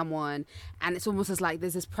introduced to someone, and it's almost as like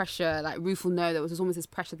there's this pressure, like Ruth will know, there's almost this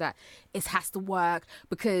pressure that it has to work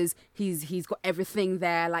because he's got everything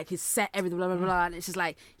there, like he's set everything, blah, blah, blah, and it's just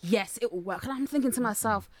like, yes, it will work. And I'm thinking to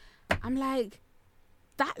myself, I'm like,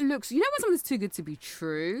 that looks, you know when something's too good to be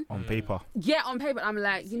true? On paper. Yeah, on paper, I'm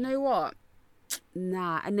like, you know what?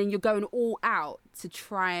 Nah. And then you're going all out to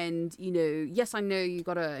try and, you know, yes, I know you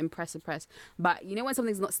gotta impress, but you know when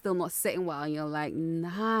something's still not sitting well, and you're like,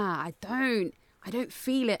 nah, I don't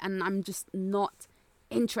feel it, and I'm just not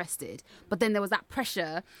interested. But then there was that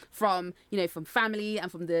pressure from, you know, from family and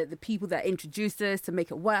from the people that introduced us to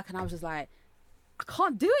make it work, and I was just like, I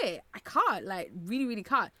can't do it. I can't, like, really, really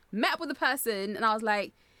can't. Met up with the person, and I was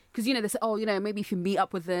like, because, you know, they said, oh, you know, maybe if you meet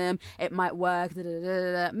up with them, it might work. Da, da, da,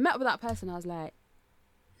 da, da. Met up with that person, I was like,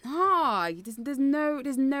 nah, there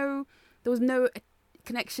was no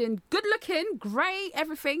connection. Good looking, great,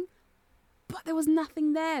 everything. But there was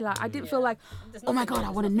nothing there. Like, I didn't feel like, oh my God, I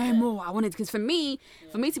want to know more. I wanted, because for me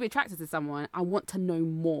to be attracted to someone, I want to know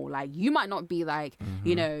more. Like, you might not be like,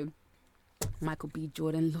 you know, Michael B.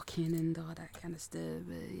 Jordan looking and all that kind of stuff.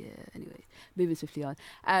 But yeah, anyway, moving swiftly on.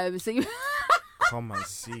 So you... Come and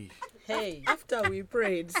see. Hey, After we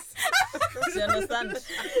prayed. do you understand?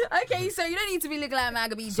 Okay, so you don't need to be looking like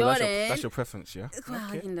Michael B. So Jordan. that's your preference, yeah? Well,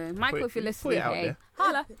 Okay. you know, Michael, if you're Put it listening, out hey, there.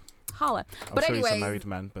 holla. I'm But sure he's a anyway, married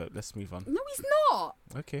man, but let's move on. no, he's not.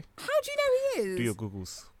 Okay. How do you know he is? Do your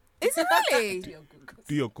Googles. Is he really?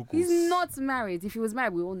 Do your Googles. He's not married. If he was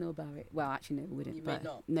married, we all know about it. Well, actually, no, we wouldn't. You may but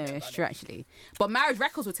not no, know it's about true, actually. But marriage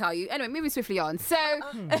records will tell you. Anyway, moving swiftly on. So,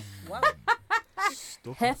 Wow.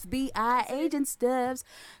 FBI agent stuffs.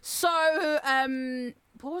 So,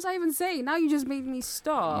 what was I even saying? Now you just made me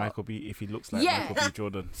stop. Michael B. If he looks like Yeah. Michael B.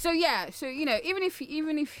 Jordan. So you know, even if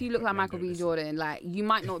you look like Michael B. Jordan, like you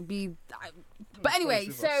might not be. But anyway,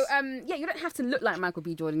 so yeah, you don't have to look like Michael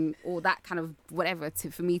B. Jordan or that kind of whatever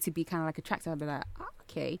for me to be kind of like attractive. I'd be like, oh,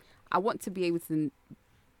 okay, I want to be able to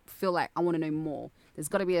feel like I want to know more. There's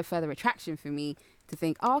got to be a further attraction for me to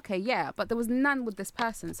think, oh, okay, yeah. But there was none with this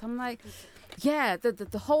person, so I'm like, yeah,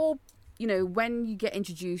 the whole, you know, when you get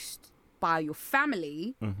introduced by your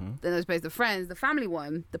family, then I suppose the friends, the family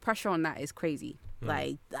one, the pressure on that is crazy.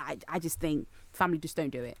 Like, I just think family just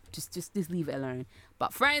don't do it. Just leave it alone.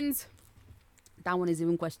 But friends, that one is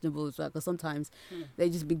even questionable as well, because sometimes they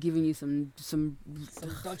just be giving you some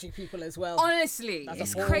dodgy people as well. honestly, That's a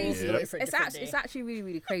it's whole crazy. different It's actually really,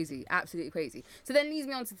 really crazy. Absolutely crazy. So then leads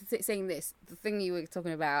me on to saying this, the thing you were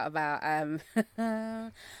talking about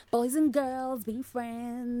boys and girls being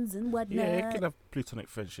friends and whatnot. Yeah, you can have platonic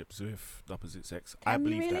friendships with the opposite sex. I Can you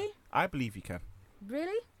believe really? that. I believe you can.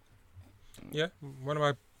 Really? Yeah, one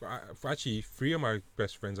of actually 3 of my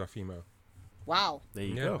best friends are female. Wow. There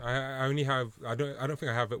you Yeah, go. I only have. I don't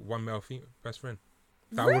think I have one male best friend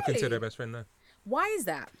that I would consider Really? a best friend now. Why is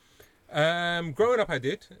that? Growing up, I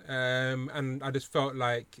did, and I just felt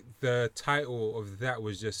like the title of that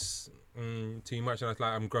was just too much, and I was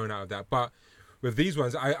like, I'm growing out of that. But with these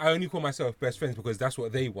ones, I only call myself best friends because that's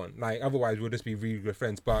what they want. Like otherwise, we'll just be really good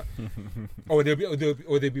friends. But or they'll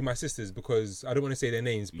be my sisters because I don't want to say their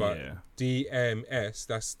names, but Yeah. DMS,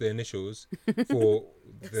 that's the initials for all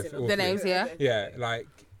The three. names, yeah. Yeah, like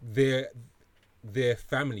they're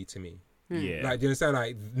family to me. Yeah. Like, do you understand?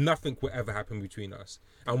 Like, nothing will ever happen between us.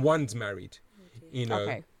 And one's married, you know.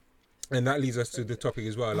 Okay. And that leads us to the topic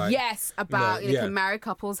as well. Like, Yes, about yeah. can married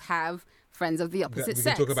couples have friends of the that, opposite we can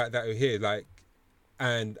sex? talk about that here. Like,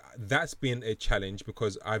 and that's been a challenge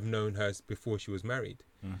because I've known her before she was married.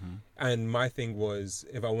 Mm-hmm. And my thing was,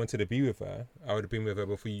 if I wanted to be with her, I would have been with her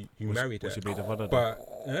before you married her. What's your made of holiday?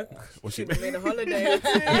 But What's your Made a holiday.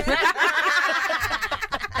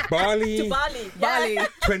 Bali, To Bali. Bali.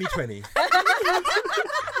 2020.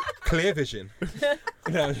 Clear vision.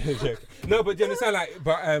 No, I'm just joking. No, but do you understand? Like,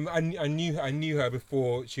 but I knew her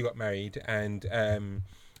before she got married, and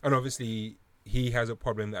obviously he has a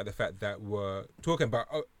problem at the fact that we're talking about.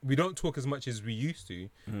 We don't talk as much as we used to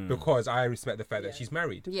because I respect the fact that she's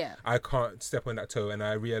married. Yeah. I can't step on that toe, and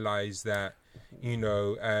I realize that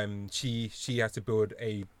she has to build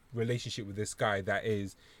a relationship with this guy that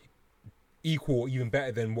is equal, even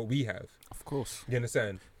better than what we have. Of course. You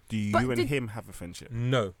understand? Do you But and did- him have a friendship?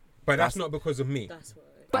 No, but that's That's- not because of me. That's what.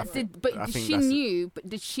 But I did think she that's- knew? But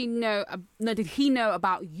did she know? No, did he know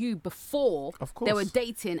about you before Of they were course.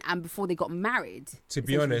 dating and before they got married? To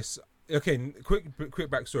be honest, okay, quick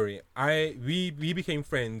backstory. We became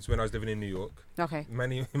friends when I was living in New York. Okay.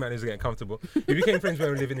 Manny is getting comfortable. We became friends when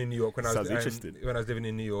we were living in New York. Sounds interesting. When I was living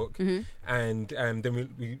in New York, Mm-hmm. and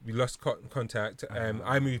then we lost contact.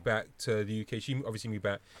 I moved back to the UK. She obviously moved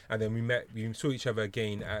back, and then we met. We saw each other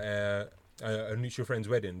again at a mutual friend's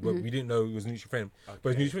wedding, but we didn't know it was a mutual friend. But it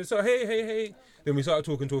was a mutual friend. So hey. Then we started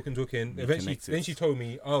talking. Eventually, connected. then she told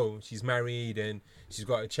me, oh, she's married and she's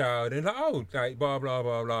got a child, and like blah blah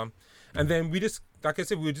blah blah. And then we just, like I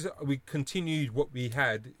said, we continued what we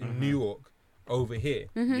had in New York over here.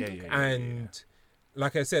 Mm-hmm. Yeah. And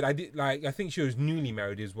like I said, I think she was newly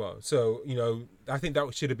married as well. So, I think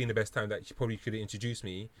that should have been the best time that she probably could have introduced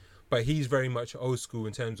me. But he's very much old school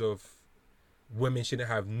in terms of women shouldn't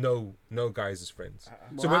have no guys as friends.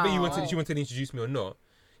 So whether she wanted to introduce me or not,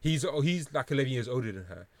 he's like 11 years older than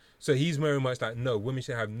her. So he's very much like, no, women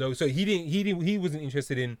should have no. So he wasn't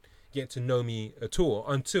interested in getting to know me at all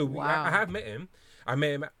until I have met him. I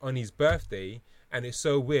met him on his birthday. And it's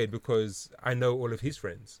so weird because I know all of his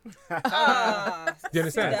friends. Do you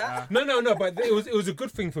understand? No. But it was a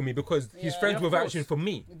good thing for me because his friends were vouching for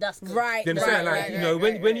me. That's good. Right. Do you understand?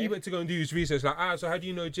 Right, When he went to go and do his research, like, so how do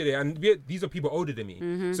you know Jide? And these are people older than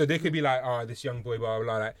me, so they could be like, this young boy, blah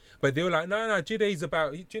blah blah. But they were like, no, Jide's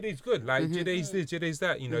good. Like Jide's this, Jide's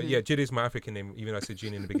that. Yeah, Jide's my African name, even though I said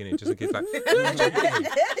Junior in the beginning, just in case. Like,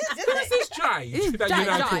 who's this child that you're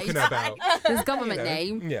now talking about? His government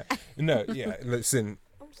name. Yeah. No, yeah. Listen,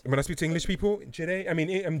 when I speak to English people, Jide. I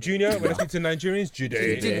mean, I'm Junior. When I speak to Nigerians,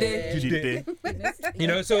 Jide.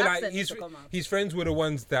 So like Accent to come out. his friends were the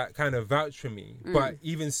ones that kind of vouched for me, but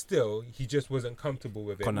even still, he just wasn't comfortable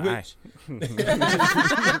with it.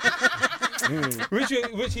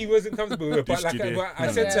 Which he wasn't comfortable with. But like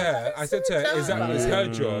I said to her, is her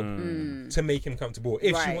job to make him comfortable.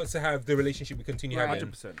 If she wants to have the relationship we continue having,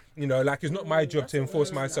 100%. like it's not my job to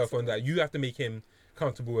enforce myself on that. You have to make him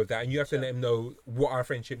comfortable with that, and you have to let him know what our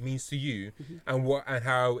friendship means to you and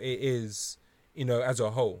how it is, as a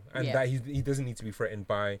whole, and that he doesn't need to be threatened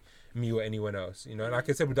by me or anyone else. And like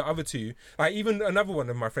I said with the other two, like even another one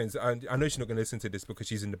of my friends, I know she's not going to listen to this because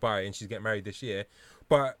she's in Dubai and she's getting married this year,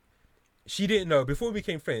 but she didn't know before we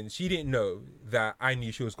became friends. She didn't know that I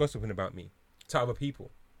knew she was gossiping about me to other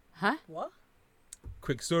people. Huh? What?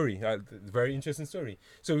 Quick story, very interesting story.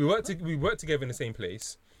 So we worked together in the same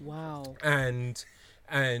place. Wow. And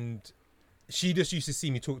she just used to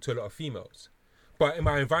see me talk to a lot of females, but in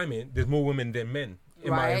my environment there's more women than men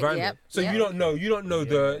in my environment. So you don't know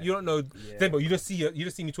them, but you just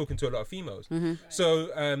see me talking to a lot of females. So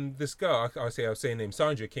this girl, I was saying her name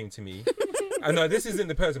Sandra, came to me I know this isn't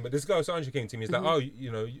the person, but this girl Sandra came to me. It's like, oh,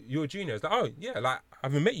 you know, you're a junior. It's like, oh yeah, like I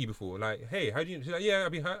haven't met you before. Like, hey, how do you? She's like, yeah,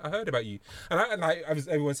 I heard about you. And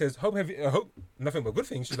everyone says, hope nothing but good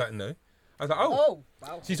things. She's like, no. I was like, oh.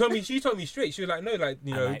 Wow. She told me straight. She was like, no, like,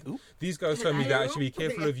 you know, these girls told me that I should be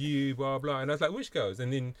careful of you, blah blah. And I was like, which girls?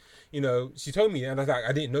 And then, you know, she told me, and I was like,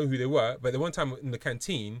 I didn't know who they were. But the one time in the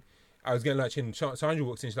canteen, I was getting lunch, and Sandra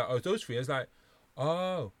walks in. She's like, oh, it's those three. I was like,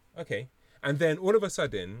 oh, okay. And then all of a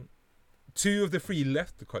sudden, 2 of the 3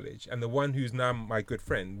 left the college, and the one who's now my good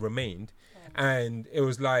friend remained. And it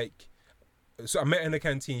was like, so I met her in the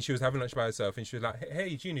canteen. She was having lunch by herself, and she was like,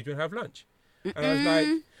 hey, Junior, do you want to have lunch?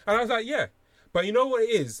 And I was like, yeah. But you know what it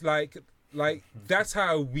is? Like that's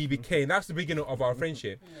how we became. That's the beginning of our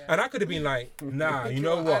friendship. Yeah. And I could have been like, nah, you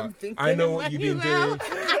know what? I know what you've been doing.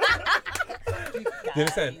 You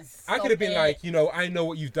understand? I could have been like, you know, I know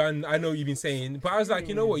what you've done. I know what you've been saying. But I was like,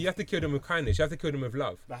 you know what? You have to kill them with kindness. You have to kill them with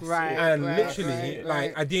love. That's Right. it. And literally,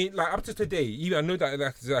 like, I didn't, like, up to today, even I know that,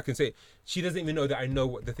 like, I can say, she doesn't even know that I know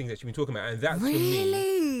what the things that she's been talking about. And that's for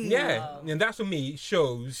me. Yeah. Wow. And that's for me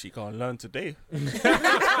shows. She can't learn today.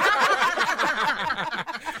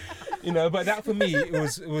 You know, but that for me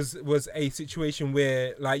was a situation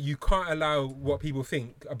where, like, you can't allow what people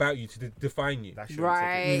think about you to define you. That's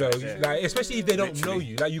Right. You know, Yeah. like, especially if they don't Literally. know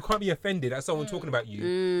you. Like, you can't be offended at someone talking about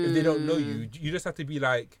you if they don't know you. You just have to be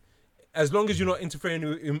like, as long as you're not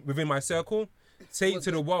interfering within my circle, say it to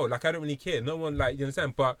the world. Like, I don't really care. No one, like, you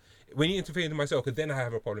understand? But when you interfere into my circle, then I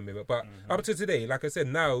have a problem with it. But up to today, like I said,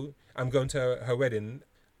 now I'm going to her wedding.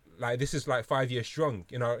 Like, this is like 5 years strong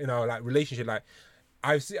in our like relationship. Like,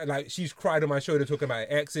 I've seen, like, she's cried on my shoulder talking about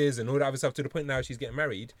her exes and all that other stuff, to the point now she's getting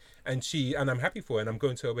married, and I'm happy for her, and I'm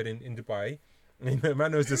going to her wedding in Dubai. You know,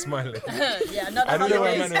 Mano's just smiling. Yeah, not I don't know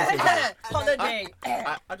why Mano said holiday.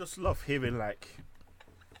 I just love hearing like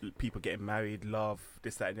people getting married, love,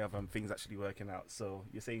 this, that, and the other, and things actually working out. So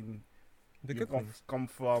you're saying The you've good things. come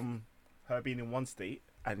from her being in one state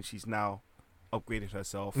and she's now upgraded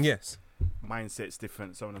herself. Yes. Mindset's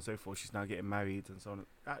different, so on and so forth. She's now getting married and so on.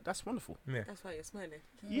 That's wonderful. Yeah. That's why you're smiling.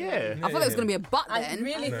 Yeah. I thought there was going to be a butt I then.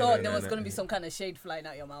 really No, thought no, there no, was no. going to be some kind of shade flying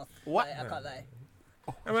out your mouth. What? Like, I can't lie.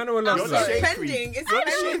 And Mano will love You're that. the shade Pending. queen. It's You're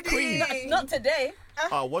the shade pending. queen. Not today.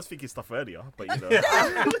 I was thinking stuff earlier, but you know.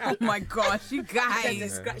 Oh my gosh, you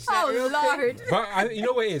guys. Scratch that real Oh quick. Lord. But you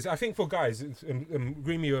know what it is? I think for guys,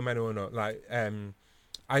 agree me with Mano or not, like,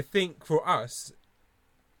 I think for us,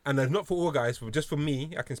 and not for all guys, but just for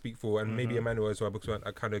me, I can speak for, and maybe Emmanuel as well, because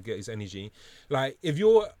I kind of get his energy. Like, if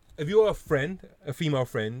you're a friend, a female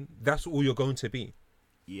friend, that's all you're going to be.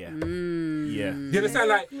 Yeah. Yeah. You understand?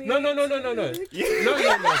 Like, no. No.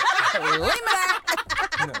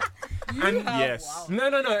 And Yes.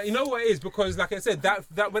 no. You know what it is? Because, like I said,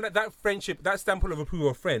 that friendship, that stamp of approval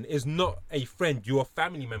of friend is not a friend. You're a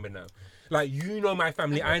family member now. Like, you know my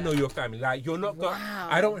family, I know your family. Like, you're not.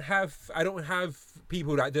 I don't have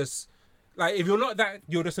people that just. Like, if you're not that,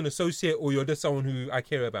 you're just an associate, or you're just someone who I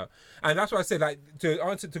care about. And that's why I said, like, to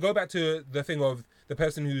go back to the thing of the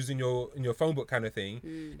person who's in your phone book kind of thing,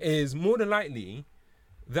 is more than likely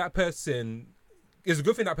that person. It's a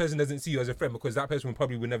good thing that person doesn't see you as a friend, because that person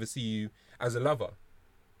probably would never see you as a lover.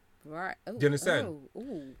 Right. Oh, Do you understand?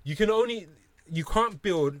 oh. You can't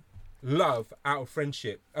build love out of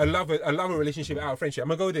friendship. A love relationship out of friendship. I'm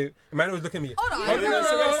gonna go there. Emmanuel was looking at me. Hold on.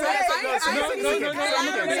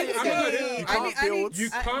 You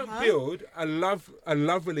can't build a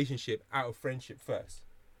love relationship out of friendship first.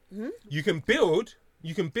 You can build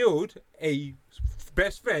a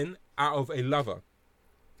best friend out of a lover.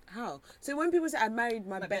 How? So when people say I married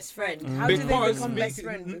my best friend, how do they become best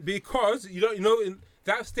friends? Because you know in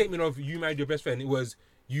that statement of you married your best friend, it was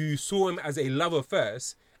you saw him as a lover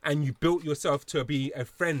first, and you built yourself to be a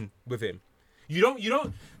friend with him. You don't.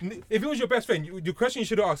 If it was your best friend, the question you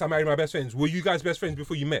should ask: I married my best friends. Were you guys best friends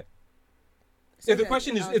before you met? If the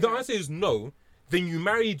question is, if the answer is no, then you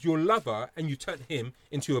married your lover and you turned him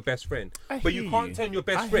into your best friend. But you can't turn your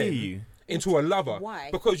best friend into a lover. Why?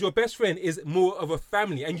 Because your best friend is more of a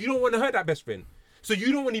family, and you don't want to hurt that best friend. So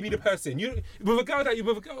you don't want to be the person. With a guy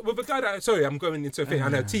that. Sorry, I'm going into a thing. I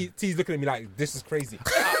know T's looking at me like this is crazy.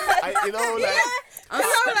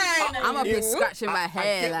 I'm up here scratching my I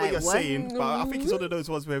hair. get Like, what you're what? saying, but I think it's one of those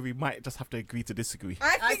ones where we might just have to agree to disagree.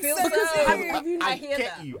 I feel so. so. I hear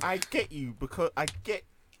get that. you. I get you because I get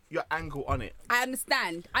your angle on it. I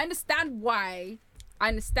understand. I understand why. I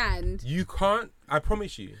understand. You can't. I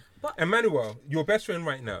promise you. Emmanuel, your best friend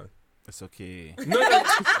right now. It's okay. No. I'm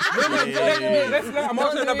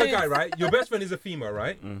asking another guy, right? Your best friend is a female,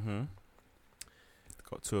 right? Mm-hmm.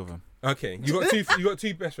 Got 2 of them. Okay, you got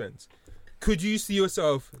two best friends. Could you see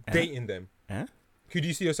yourself dating them? Eh? Could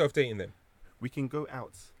you see yourself dating them? We can go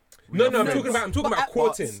out. No, I'm friends. talking about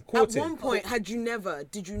courting. At one point, did you never?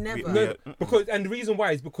 No, because and the reason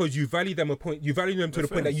why is because you value them to the point that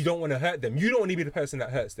friends. you don't want to hurt them. You don't want to be the person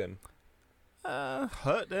that hurts them.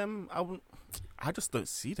 Hurt them. I just don't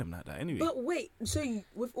see them like that anyway. But wait, so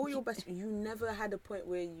with all your best, you never had a point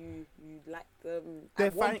where you liked them They're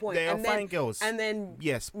at one fine- point, they are and fine then, girls. and then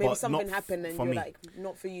Yes, maybe but something not happened and for you're me. like,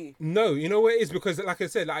 not for you. No, you know what it is? Because like I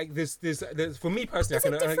said, like there's for me personally, Is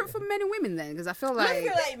it different for men and women then? Because I feel like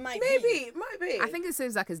it might Maybe, it might be. I think it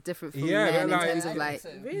seems like it's different for Yeah, men in like- terms of I like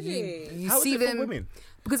think so. Really? you How is see it for them women?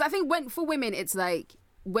 because I think for women it's like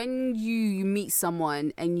when you meet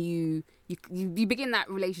someone and you begin that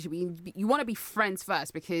relationship, you want to be friends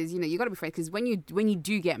first because you got to be friends because when you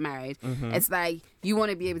do get married, it's like you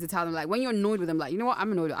want to be able to tell them like when you're annoyed with them, like, you know what,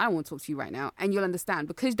 I'm annoyed, I don't want to talk to you right now, and you'll understand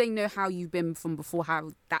because they know how you've been from before,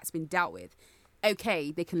 how that's been dealt with.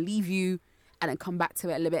 Okay, they can leave you and then come back to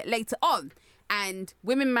it a little bit later on. And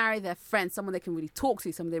women marry their friends, someone they can really talk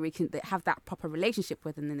to, someone they have that proper relationship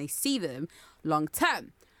with, and then they see them long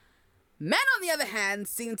term. Men, on the other hand,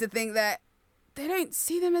 seem to think that they don't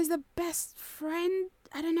see them as the best friend.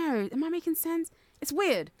 I don't know. Am I making sense? It's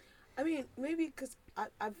weird. I mean, maybe because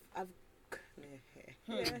I've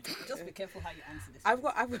Just be careful how you answer this. I've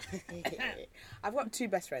got two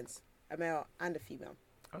best friends, a male and a female.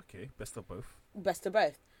 Okay, best of both. Best of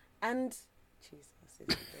both. And Jesus,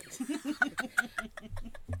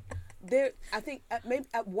 I think maybe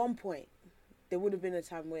at one point there would have been a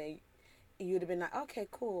time where you would have been like, okay,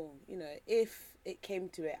 cool, if it came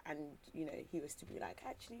to it and he was to be like,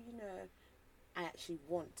 actually, I actually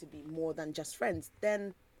want to be more than just friends,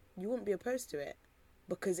 then you wouldn't be opposed to it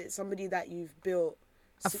because it's somebody that you've built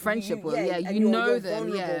A friendship with, and you know you're them,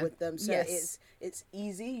 vulnerable yeah. with them, so Yes. it's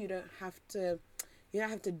easy. You don't have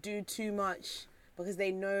to do too much because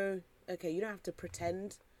they know. Okay, you don't have to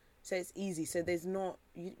pretend, so it's easy. So there's not,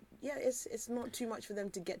 it's not too much for them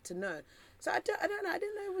to get to know. So I don't know. I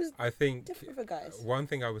didn't know it was I think different for guys. one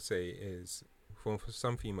thing I would say is for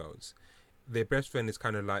some females, their best friend is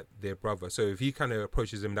kind of like their brother. So if he kind of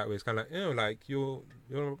approaches them that way, it's kind of like, like you're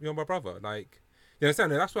my brother. Like, you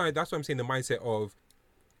understand? And that's why I'm saying the mindset of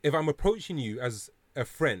if I'm approaching you as a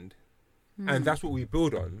friend, and that's what we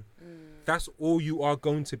build on, that's all you are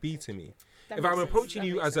going to be to me. If I'm approaching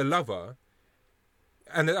you as a lover,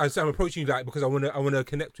 and as I'm approaching you like because I want to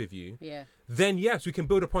connect with you, then yes, we can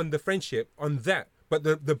build upon the friendship on that. But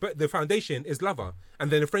the foundation is lover,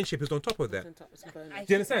 and then the friendship is on top of that. Do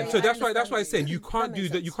you understand? So that's why I said you can't do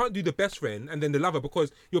that. You can't do the best friend and then the lover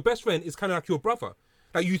because your best friend is kind of like your brother.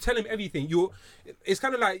 Like you tell him everything. It's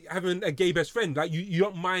kind of like having a gay best friend. Like you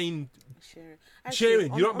don't mind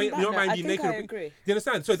sharing. You don't mind being naked. I agree. Do you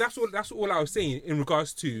understand? So that's all I was saying in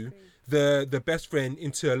regards to the best friend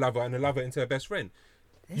into a lover and a lover into a best friend.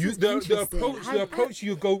 The approach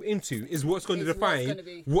you go into is what's going to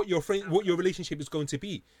define what your relationship is going to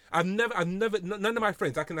be. I've never none of my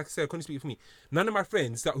friends, I can speak for me. None of my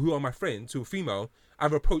friends who are my friends who are female,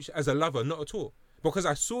 I've approached as a lover, not at all. Because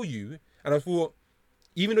I saw you and I thought,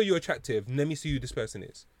 even though you're attractive, let me see who this person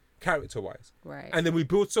is, character-wise. Right. And then we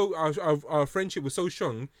built our friendship was so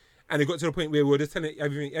strong, and it got to the point where we were just telling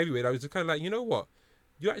everything everywhere. I was just kind of like, you know what,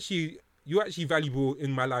 you're actually valuable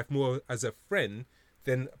in my life more as a friend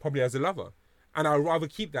than probably as a lover. And I'd rather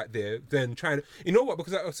keep that there than trying to... You know what?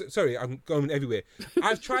 Because, sorry, I'm going everywhere.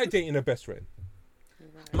 I've tried dating a best friend.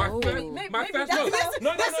 My first...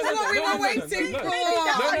 No. That's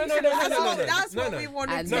what we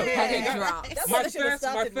wanted to hear.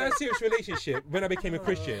 My first serious relationship when I became a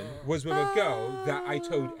Christian was with a girl that I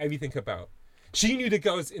told everything about. She knew the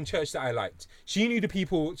girls in church that I liked. She knew the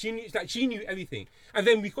people. She knew everything. And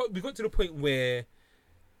then we got to the point where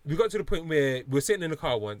we're sitting in the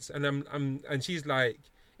car once, and and she's like,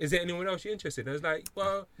 "Is there anyone else you're interested?" And I was like,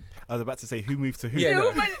 "Well," I was about to say who moved to who. yeah. No.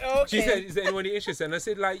 Okay. She said, "Is there anyone you're interested?" And I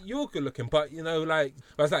said, "Like, you're good looking, but I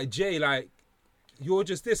was like, Jay, like, you're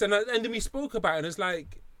just this." And then we spoke about it, and it's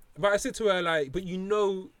like, but I said to her, like, "But you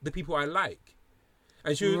know the people I like."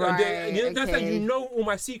 And she was, that's like, you know all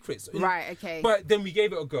my secrets. Right, okay. But then we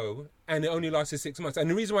gave it a go, and it only lasted 6 months. And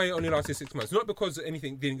the reason why it only lasted 6 months, not because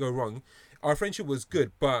anything didn't go wrong, our friendship was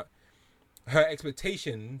good, but her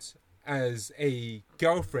expectations as a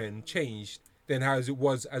girlfriend changed than how it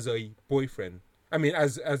was as a boyfriend. I mean,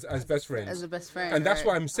 as best friends. As a best friend. And that's right.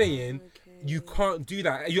 why I'm saying you can't do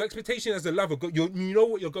that. Your expectation as a lover, you know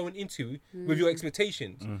what you're going into with your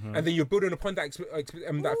expectations, and then you're building upon that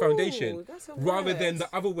that foundation, rather than the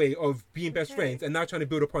other way of being best friends and now trying to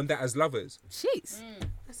build upon that as lovers. Jeez.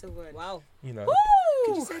 That's a word. Wow. You know,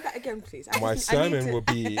 Could you say that again, please? my sermon will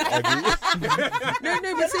be. No,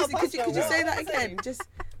 but seriously, could you say that again? Just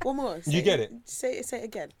One more. You get it? Say it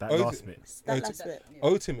again. That Oh, last bit. That last bit.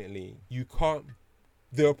 Ultimately, you can't.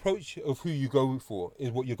 The approach of who you go for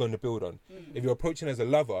is what you're going to build on. If you're approaching as a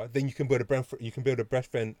lover, then you can build a best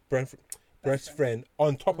friend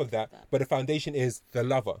on top of that. But the foundation is the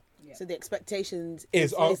lover. So the expectations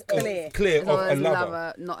Is clear As of long a as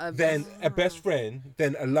lover. not a Then a best friend,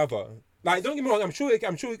 then a lover. Like, don't get me wrong, I'm sure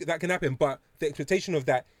that can happen, but the expectation of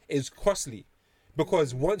that is costly,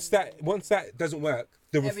 because once that doesn't work,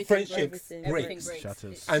 the Everything friendship breaks. breaks. Everything breaks.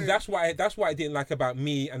 Shatters. It's And true. that's why I didn't like about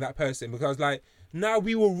me and that person, because like now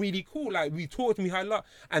we were really cool, like we talked to me a lot,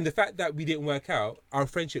 and the fact that we didn't work out, our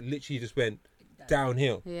friendship literally just went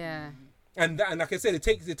downhill. Yeah. And like I said, it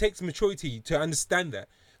takes maturity to understand that.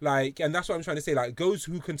 Like, and that's what I'm trying to say. Like, those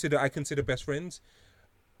who I consider best friends.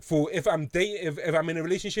 For if I'm in a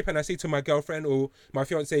relationship and I say to my girlfriend or my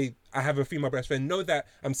fiance, I have a female best friend, know that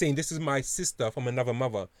I'm saying this is my sister from another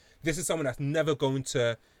mother. This is someone that's never going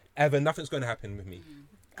to nothing's going to happen with me.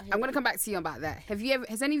 I'm gonna come back to you about that. Have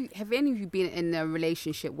any of you been in a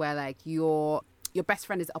relationship where like your best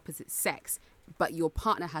friend is the opposite sex, but your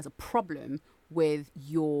partner has a problem with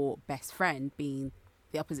your best friend being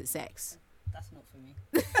the opposite sex? That's not for me.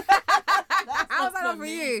 How's that not for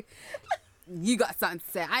you? You got something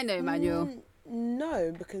to say. I know, Emmanuel.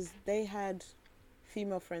 No, because they had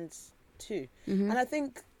female friends too, Mm-hmm. and I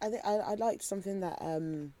think I liked something that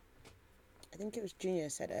I think it was Junior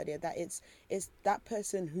said earlier, that it's that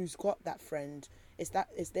person who's got that friend.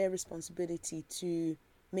 It's their responsibility to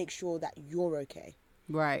make sure that you're okay.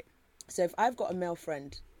 Right. So if I've got a male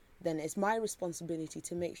friend, then it's my responsibility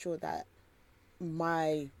to make sure that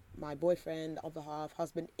my boyfriend, other half,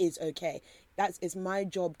 husband is okay. It's my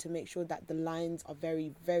job to make sure that the lines are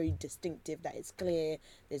very, very distinctive, that it's clear,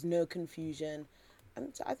 there's no confusion.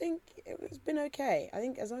 And so I think it's been okay. I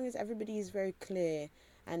think as long as everybody is very clear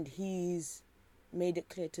and he's made it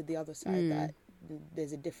clear to the other side that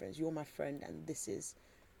there's a difference. You're my friend and this is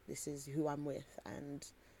who I'm with. And,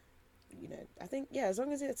 you know, I think, yeah, as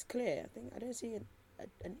long as it's clear, I don't see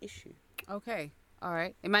an issue. Okay. All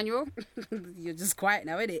right. Emmanuel, you're just quiet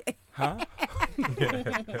now, isn't it? Huh?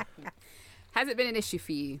 Has it been an issue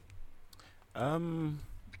for you?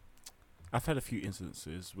 I've had a few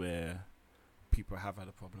instances where people have had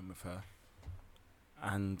a problem with her,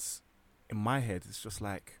 and in my head it's just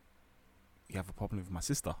like, you have a problem with my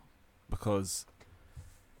sister, because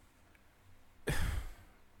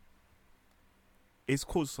it's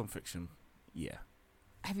caused some friction. Yeah.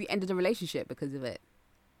 Have you ended a relationship because of it?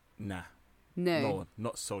 Nah. No. No,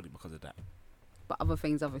 not solely because of that. But other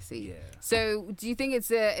things, obviously. Yeah. So, do you think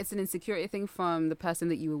it's an insecurity thing from the person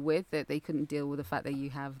that you were with, that they couldn't deal with the fact that you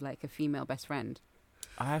have like a female best friend?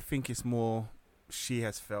 I think it's more she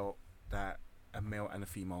has felt that a male and a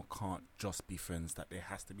female can't just be friends, that there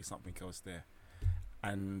has to be something else there.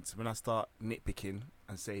 And when I start nitpicking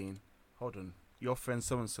and saying, hold on, your friend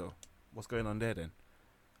so-and-so, what's going on there then?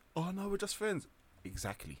 Oh no, we're just friends.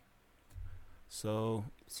 Exactly. So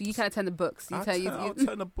you kind of turn the books. I'll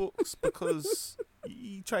turn the books, because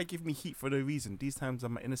you try to give me heat for no reason. These times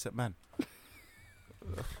I'm an innocent man.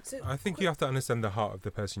 So, I think you have to understand the heart of the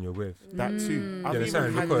person you're with. That too. I've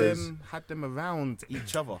understand, even because- had them around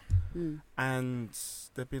each other, and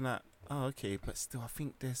they've been like, "Oh, okay," but still, I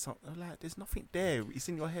think there's something. Like, there's nothing there. It's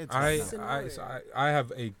in your head. right now. I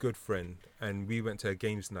have a good friend, and we went to a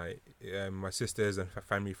games night. My sisters and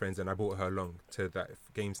family friends, and I brought her along to that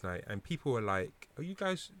games night. And people were like, "Are you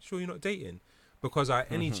guys sure you're not dating?" Because our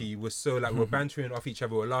energy was so like we're bantering off each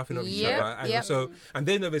other, we're laughing off each other, and and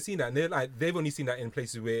they've never seen that, and they're like they've only seen that in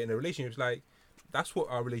places where in a relationship, like that's what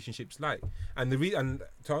our relationship's like. And and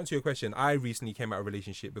to answer your question, I recently came out of a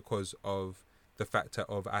relationship because of the factor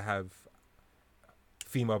of I have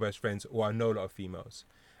female best friends, or I know a lot of females.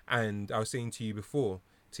 And I was saying to you before,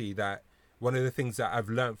 T, that one of the things that I've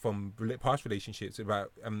learned from past relationships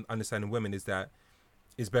about understanding women is that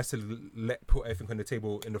it's best to put everything on the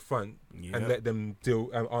table in the front and let them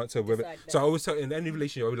answer whether. So I always tell, in any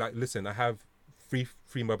relationship, I was like, listen, I have three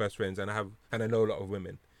female best friends, and I know a lot of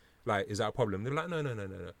women. Like, is that a problem? They're like, no.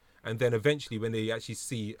 And then eventually, when they actually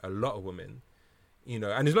see a lot of women, you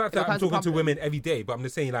know, and it's not that I'm talking to women every day, but I'm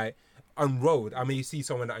just saying, like, on road, I may see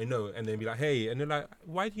someone that I know, and then be like, hey, and they're like,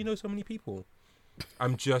 why do you know so many people?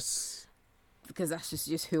 I'm just. Because that's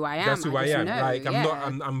just who I am. That's who I am. Know. Like,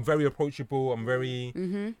 I'm very approachable. I'm very,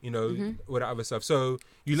 you know, all that other stuff. So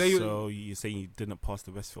So you're saying you didn't pass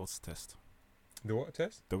the Westfield's test? The what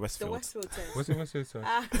test? The Westfield. test. What's the Westfield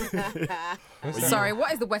test? Sorry,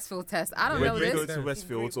 what is the Westfield test? I don't know When you this. go to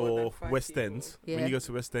Westfields or West End, Yeah. when you go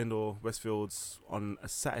to West End or Westfields on a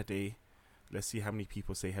Saturday, Let's see how many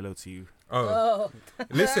people say hello to you. Oh,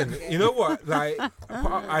 listen, you know what? Like,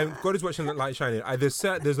 God is watching the light shining. There's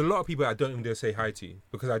a lot of people I don't even dare say hi to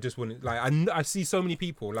because I just wouldn't. Like, I see so many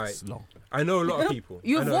people. Like, It's long. I know a lot of people.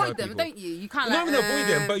 You I know a lot avoid of them, people. don't you? You can't You like, don't even avoid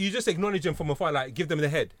them, but you just acknowledge them from afar. Like, give them the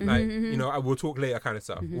head. Like, you know, I will talk later, kind of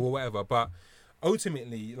stuff, or whatever. But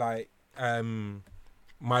ultimately, like,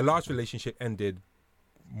 my last relationship ended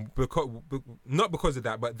not because of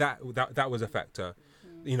that, but that was a factor.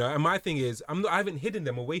 You know, and my thing is, I haven't hidden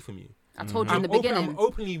them away from you. I told you in the beginning.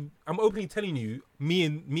 I'm openly telling you. Me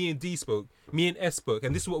and D spoke. Me and S spoke,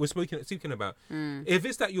 and this is what we're speaking about. If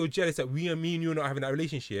it's that you're jealous that me and you are not having that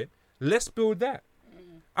relationship, let's build that.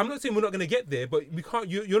 I'm not saying we're not going to get there, but we can't.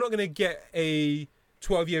 You're not going to get a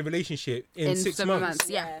 12-year relationship in 6 7 months.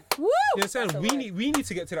 Yeah. You understand? We need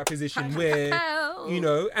to get to that position where, you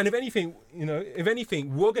know, and if anything,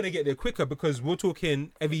 we're going to get there quicker because we're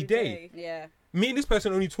talking every day. Yeah. Me and this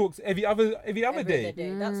person only talks every other day.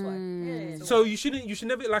 That's why. Yeah. So you should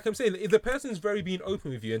never, like I'm saying, if the person's very being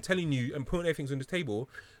open with you and telling you and putting everything on the table,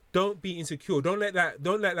 don't be insecure. Don't let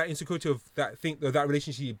that insecurity of that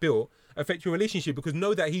relationship you built affect your relationship, because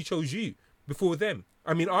know that he chose you before them.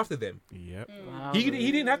 I mean, after them. Yep. Wow. He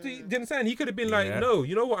didn't have to. Do you understand? He could have been like, Yeah. no,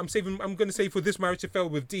 you know what? I'm going to save for this marriage to fail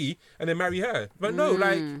with D and then marry her. But no,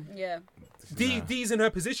 like Yeah. D's in her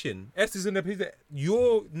position. S is in her position.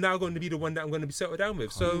 You're now going to be the one that I'm going to be settled down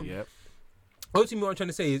with. So Yep. ultimately, what I'm trying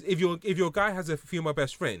to say is, if your guy has a female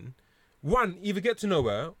best friend, one, either get to know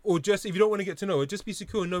her, or just, if you don't want to get to know her, just be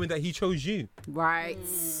secure knowing that he chose you. Right.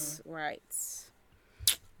 Right.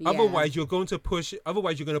 Yeah. Otherwise, you're going to push.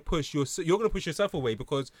 Otherwise, you're going to push yourself away,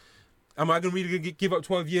 because am I going to really give up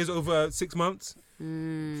 12 years over 6 months?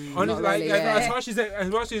 Honestly, not like, really, yeah. as harsh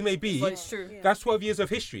as it may be, But it's true. that's 12 years of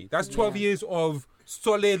history. That's 12 years of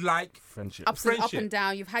solid, like, Friendship. Up friendship. and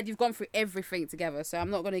down. You've gone through everything together. So I'm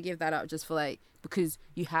not going to give that up just for like because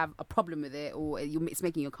you have a problem with it or it's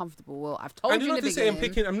making you uncomfortable. Well, I've told and you in not the to say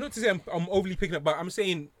beginning. I'm not to say I'm overly picking up, but I'm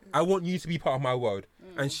saying I want you to be part of my world,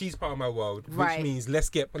 and she's part of my world, which Right. means let's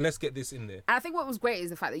get this in there. And I think what was great is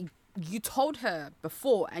the fact that you told her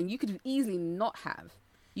before, and you could easily not have.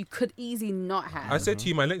 You could easily not have. I said to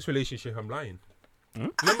you, my next relationship, I'm lying.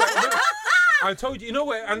 Remember, I told you, you know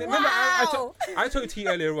what? And remember, I told T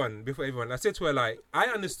earlier on before everyone. I said to her, like, I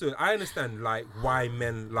understand, like, why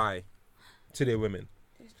men lie to their women,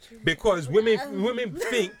 because women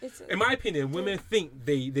think, in my opinion, women think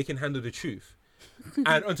they can handle the truth.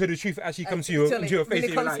 And until the truth actually comes to your face,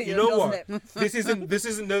 and you're like, you know what? This isn't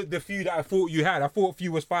the few that I thought you had. I thought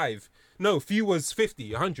few was 5. No, few was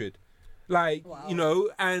 50, 100. Like, you know,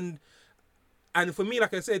 and for me,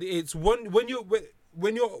 like I said, it's when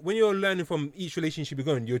you're learning from each relationship you're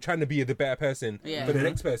going, you're trying to be the better person for the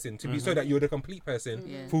next person, to be so that you're the complete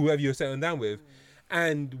person for whoever you're settling down with.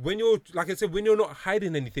 And when you're, like I said, when you're not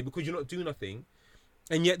hiding anything because you're not doing nothing,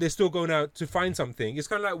 and yet they're still going out to find something, it's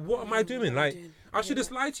kind of like, what am I doing? Like, I should just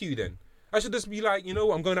lie to you then. I should just be like, you know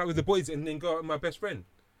what, I'm going out with the boys and then go out with my best friend.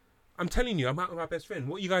 I'm telling you, I'm out with my best friend.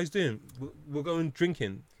 What are you guys doing? We're going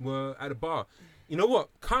drinking. We're at a bar. You know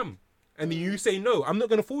what? Come. And then you say no. I'm not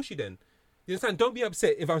going to force you then. You understand? Don't be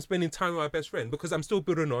upset if I'm spending time with my best friend, because I'm still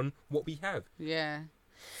building on what we have. Yeah.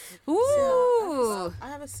 So, Ooh. I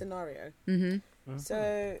have a scenario. Mm-hmm.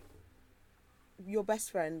 So, your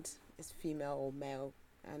best friend is female or male,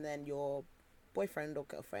 and then your boyfriend or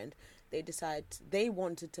girlfriend, they decide they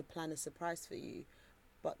wanted to plan a surprise for you,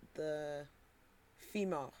 but the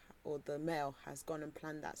female or the male has gone and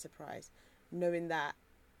planned that surprise, knowing that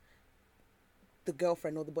the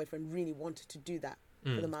girlfriend or the boyfriend really wanted to do that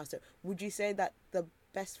for the milestone. Would you say that the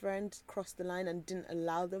best friend crossed the line and didn't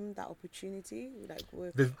allow them that opportunity? Like,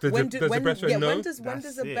 Does the best friend know? when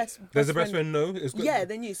does the best Does the best friend know? Yeah,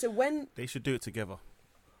 then you. So when They should do it together.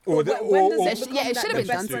 when does it become it should have that the been best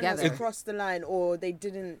done friend has together. crossed the line, or they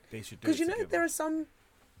didn't? They should do it Because you know together.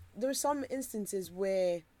 there are some instances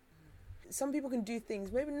where some people can do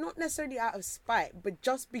things maybe not necessarily out of spite, but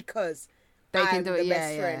just because They can I'm do the it,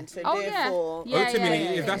 best yeah. friend. So Oh, yeah. therefore, Yeah, Ultimately,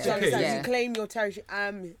 yeah, if that's you the case, understand? Yeah. You claim your territory.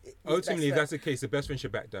 I'm ultimately, if that's the case, the best friend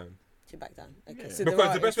should back down. to back down. Okay, Yeah. so there Because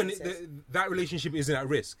are the best friend, instances. that relationship isn't at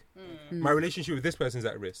risk. My relationship with this person is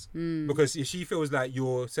at risk. Because if she feels like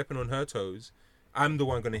you're stepping on her toes, I'm the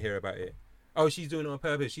one going to hear about it. Oh, she's doing it on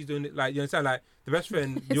purpose. She's doing it, like, you understand? Like, the best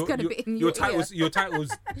friend, It's gonna be in your your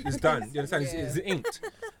titles is done. You understand? It's inked.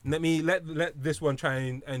 Let this one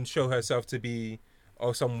try and show herself to be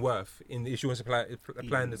of some worth in if she wants to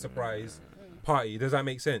plan the surprise party. Does that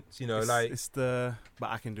make sense? You know, But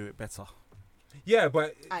I can do it better. yeah,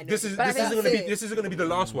 but I know. this But I think isn't going to be the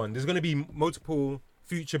last one. There's going to be multiple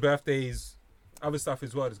future birthdays other stuff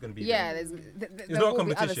as well that's going to be Yeah, there. there's no will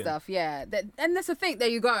be other competition. stuff. Yeah, and that's the thing. There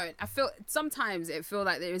you go. I feel sometimes it feel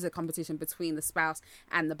like there is a competition between the spouse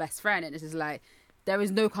and the best friend, and it's just like there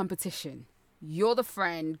is no competition. You're the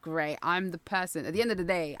friend, great. I'm the person. At the end of the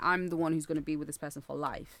day, I'm the one who's going to be with this person for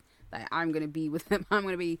life. Like I'm going to be with them. I'm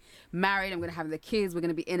going to be married. I'm going to have the kids. We're going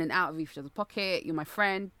to be in and out of each other's pocket. You're my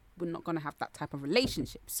friend. We're not going to have that type of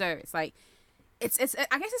relationship. So it's like, it's.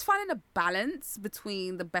 I guess it's finding a balance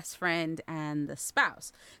between the best friend and the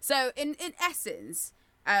spouse. So in essence,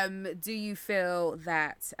 do you feel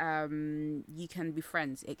that you can be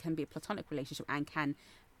friends? It can be a platonic relationship, and can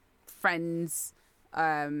friends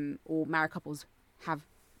or married couples have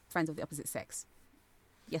friends of the opposite sex?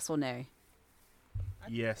 Yes or no?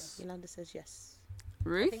 Yes. Yolanda says yes. I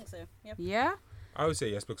Ruth? think so. Yep. Yeah? I would say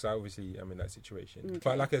yes because I obviously am in that situation. Okay.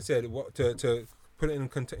 But like I said, what to put it in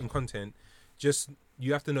content, just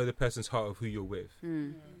you have to know the person's heart of who you're with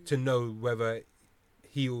to know whether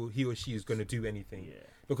he or she is going to do anything. Yeah.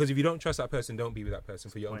 Because if you don't trust that person, don't be with that person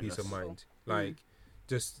for your own peace of Pointless. mind. Like,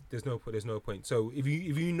 just there's no point. So if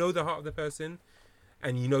you know the heart of the person,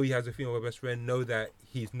 and you know he has a female best friend, know that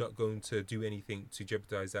he's not going to do anything to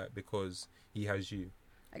jeopardize that because he has you.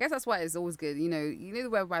 I guess that's why it's always good. You know the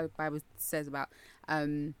way the Bible says about,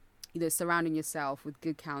 surrounding yourself with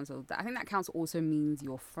good counsel. I think that counsel also means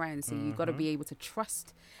your friends. So you've got to be able to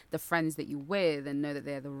trust the friends that you're with and know that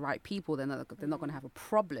they're the right people. They're not going to have a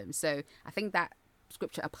problem. So I think that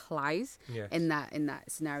scripture applies Yes. in that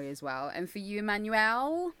scenario as well. And for you,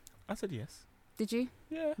 Emmanuel, I said yes. did you?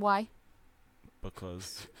 Yeah. Why?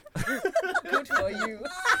 Because Good for you.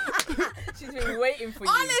 She's been waiting for you.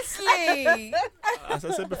 Honestly. as I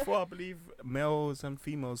said before, I believe males and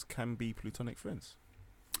females can be platonic friends.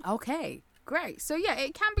 Okay, great. So yeah,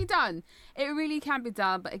 it can be done. It really can be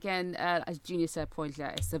done. But again, as Junior said, pointed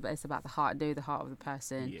out, it's about the heart. Know the heart of the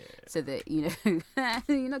person, Yeah. so that you're not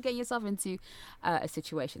getting yourself into a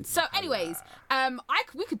situation. So, anyways,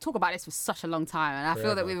 we could talk about this for such a long time, and I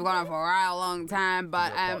feel that Forever. we've gone on for a real long time.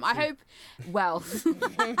 But Yeah, part I two. hope, well,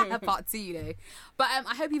 part 2, But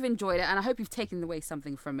I hope you've enjoyed it, and I hope you've taken away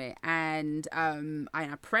something from it. And I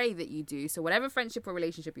pray that you do. So whatever friendship or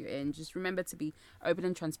relationship you're in, just remember to be open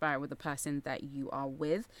and transparent with the person that you are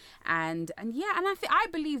with. And I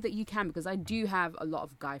believe that you can, because I do have a lot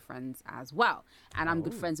of guy friends as well, and I'm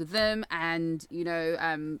good friends with them. And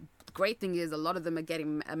great thing is a lot of them are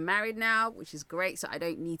getting married now, which is great. So I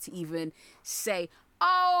don't need to even say,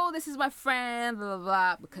 oh, this is my friend, blah blah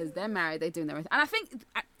blah, because they're married, they're doing their own thing. And I think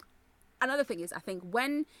another thing is, I think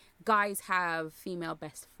when guys have female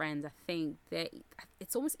best friends, I think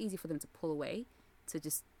it's almost easy for them to pull away, to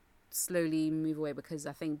just slowly move away, because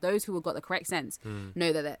I think those who have got the correct sense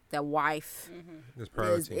know that their wife There's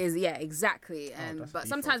priority. is exactly. And that's but default.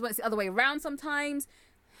 sometimes when it's the other way around, sometimes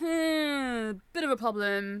bit of a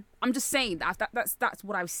problem. I'm just saying that's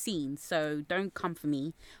what I've seen. So don't come for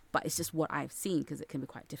me, but it's just what I've seen, because it can be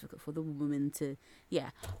quite difficult for the woman to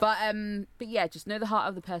But yeah, just know the heart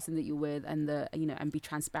of the person that you're with, and and be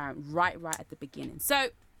transparent right at the beginning. So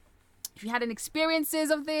if you had any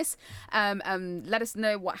experiences of this, let us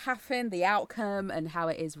know what happened, the outcome, and how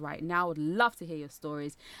it is right now. Would love to hear your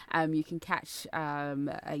stories. You can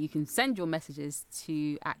you can send your messages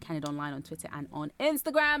to @CandidOnline on Twitter and on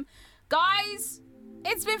Instagram. Guys,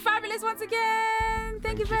 it's been fabulous once again.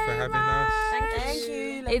 Thank you for very having much. us. Thank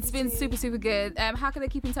you. It's been super, super good. How can they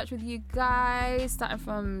keep in touch with you guys? Starting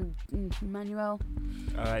from Emmanuel.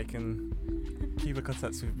 I can keep in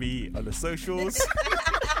contact with me on the socials.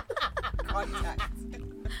 Contact.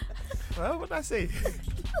 Well, what did I say?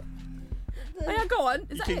 Oh yeah, go on. Is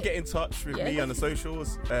You that can it? get in touch with me Yeah. on the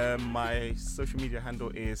socials. My social media handle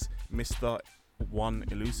is Mr. 1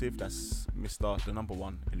 Elusive. That's Mr. the number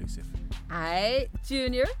 1 Elusive. Hi,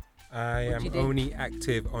 Junior. I What'd am you do? only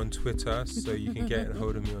active on Twitter, so you can get a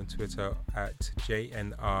hold of me on Twitter at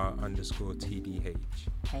JNR_TDH.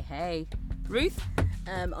 Hey. Ruth.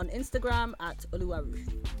 On Instagram at Oluwaruth.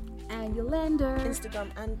 And Yolanda.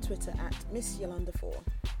 Instagram and Twitter at Miss Yolanda4.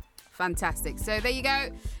 Fantastic. So there you go.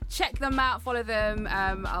 Check them out. Follow them.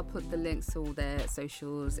 I'll put the links to all their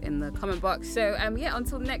socials in the comment box. So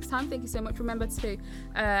until next time, thank you so much. Remember to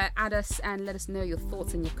add us and let us know your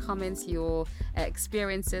thoughts and your comments, your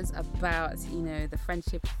experiences about the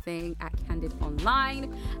friendship thing at Candid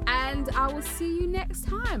Online. And I will see you next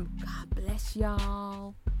time. God bless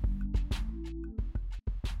y'all.